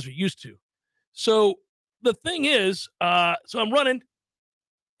model you guys are used to. So the thing is, so I'm running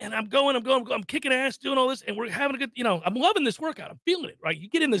and I'm kicking ass, doing all this, and we're having a good, I'm loving this workout. I'm feeling it, right? You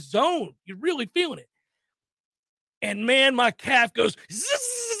get in the zone. You're really feeling it. And man, my calf goes,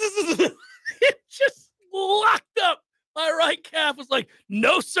 it just locked up. My right calf was like,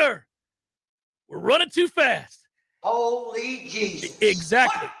 no, sir. We're running too fast. Holy Jesus.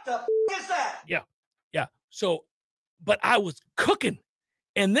 Exactly. What the is that? Yeah. So, but I was cooking.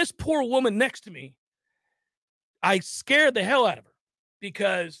 And this poor woman next to me, I scared the hell out of her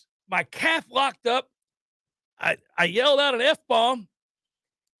because my calf locked up. I yelled out an F-bomb.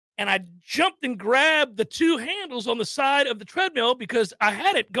 And I jumped and grabbed the 2 handles on the side of the treadmill because I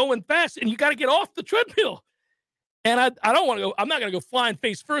had it going fast and you got to get off the treadmill. And I don't want to go, I'm not going to go flying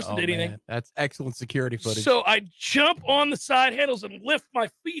face first into anything. Man. That's excellent security footage. So I jump on the side handles and lift my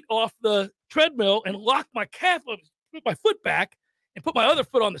feet off the treadmill and lock my calf up, put my foot back and put my other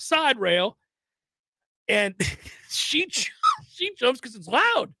foot on the side rail. And she jumps because it's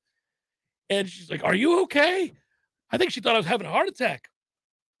loud. And she's like, are you okay? I think she thought I was having a heart attack.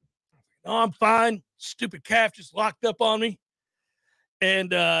 No, I'm fine. Stupid calf just locked up on me.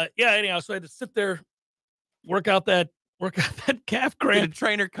 And anyhow, so I had to sit there, work out that calf cramp. Did a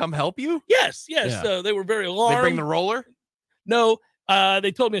trainer come help you? Yes. Yeah. They were very alarmed. They bring the roller? No,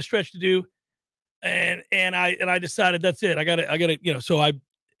 they told me a stretch to do, and I decided that's it. I gotta, so I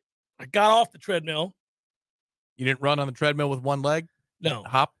got off the treadmill. You didn't run on the treadmill with one leg? No.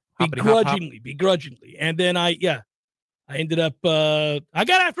 Begrudgingly. And then I ended up, I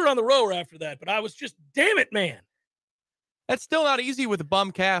got after it on the rower after that, but I was just, damn it, man. That's still not easy with a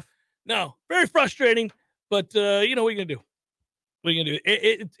bum calf. No, very frustrating, but what are you going to do? What are you going to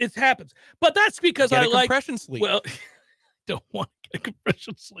do? It happens. But that's because I like compression sleeve. Well, don't want to get a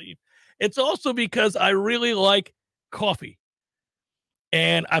compression sleeve. It's also because I really like coffee.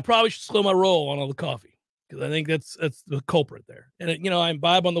 And I probably should slow my roll on all the coffee because I think that's the culprit there. And, I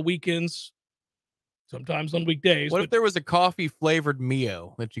imbibe on the weekends, sometimes on weekdays. What if there was a coffee flavored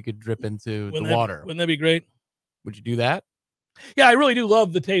Mio that you could drip into the water? Wouldn't that be great? Would you do that? Yeah, I really do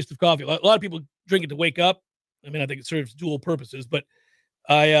love the taste of coffee. A lot of people drink it to wake up. I mean, I think it serves dual purposes, but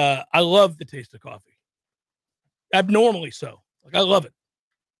I love the taste of coffee. Abnormally so. Like, I love it.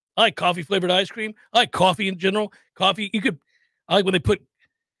 I like coffee flavored ice cream. I like coffee in general. Coffee, I like when they put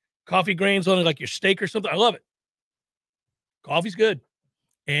coffee grains on it, like your steak or something. I love it. Coffee's good.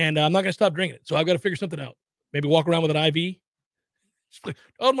 And I'm not going to stop drinking it. So I've got to figure something out. Maybe walk around with an IV.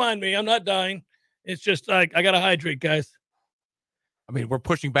 Don't mind me. I'm not dying. It's just I got to hydrate, guys. I mean, we're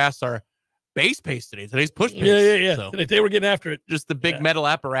pushing past our base pace today. Today's push pace. Yeah. So Today we're getting after it. Just the big metal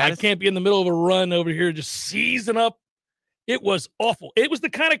apparatus. I can't be in the middle of a run over here just seizing up It was awful. It was the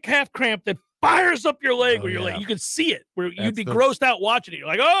kind of calf cramp that fires up your leg where you're like, you can see it, where you'd be grossed out watching it. You're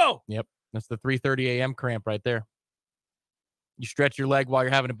like, oh. Yep. That's the 3:30 a.m. cramp right there. You stretch your leg while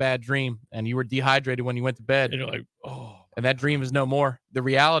you're having a bad dream, and you were dehydrated when you went to bed. And you're like, oh. And that dream is no more. The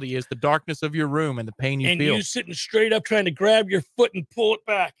reality is the darkness of your room and the pain you feel. And you sitting straight up trying to grab your foot and pull it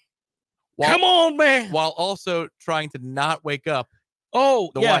back. Come on, man. While also trying to not wake up.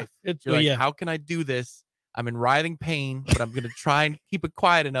 Oh, the yeah. wife. You're like, how can I do this? I'm in writhing pain, but I'm going to try and keep it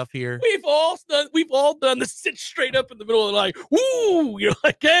quiet enough here. We've all done the sit straight up in the middle of the night. Woo! You're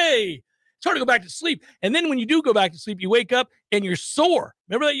like, hey. It's hard to go back to sleep. And then when you do go back to sleep, you wake up and you're sore.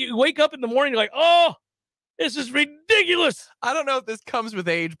 Remember that? You wake up in the morning, you're like, oh, this is ridiculous. I don't know if this comes with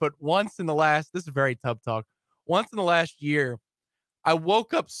age, but this is very tough talk. Once in the last year, I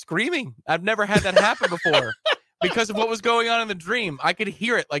woke up screaming. I've never had that happen before because of what was going on in the dream. I could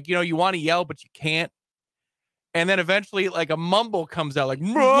hear it. Like, you want to yell, but you can't. And then eventually, like, a mumble comes out, like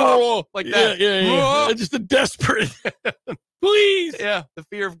that. Yeah. Just a desperate, please. Yeah, the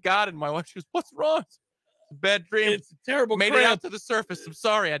fear of God. And my wife, she goes, what's wrong? It's a bad dream. It's a terrible Made cramp. it out to the surface. I'm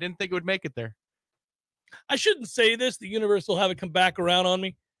sorry. I didn't think it would make it there. I shouldn't say this. The universe will have it come back around on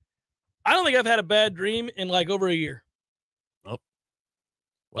me. I don't think I've had a bad dream in like over a year. Oh.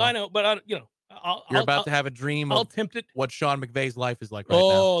 Well, I know, but you're about to have a dream I'll of tempt it. What Sean McVay's life is like right now.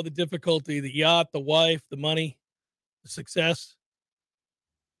 Oh, the difficulty, the yacht, the wife, the money, the success.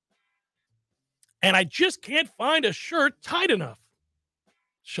 And I just can't find a shirt tight enough.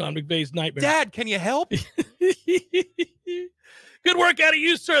 Sean McVay's nightmare. Dad, can you help? Good work out of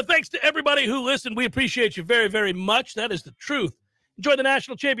you, sir. Thanks to everybody who listened. We appreciate you very, very much. That is the truth. Enjoy the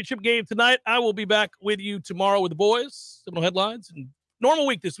national championship game tonight. I will be back with you tomorrow with the boys. Seminole headlines and normal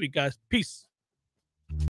week this week, guys. Peace.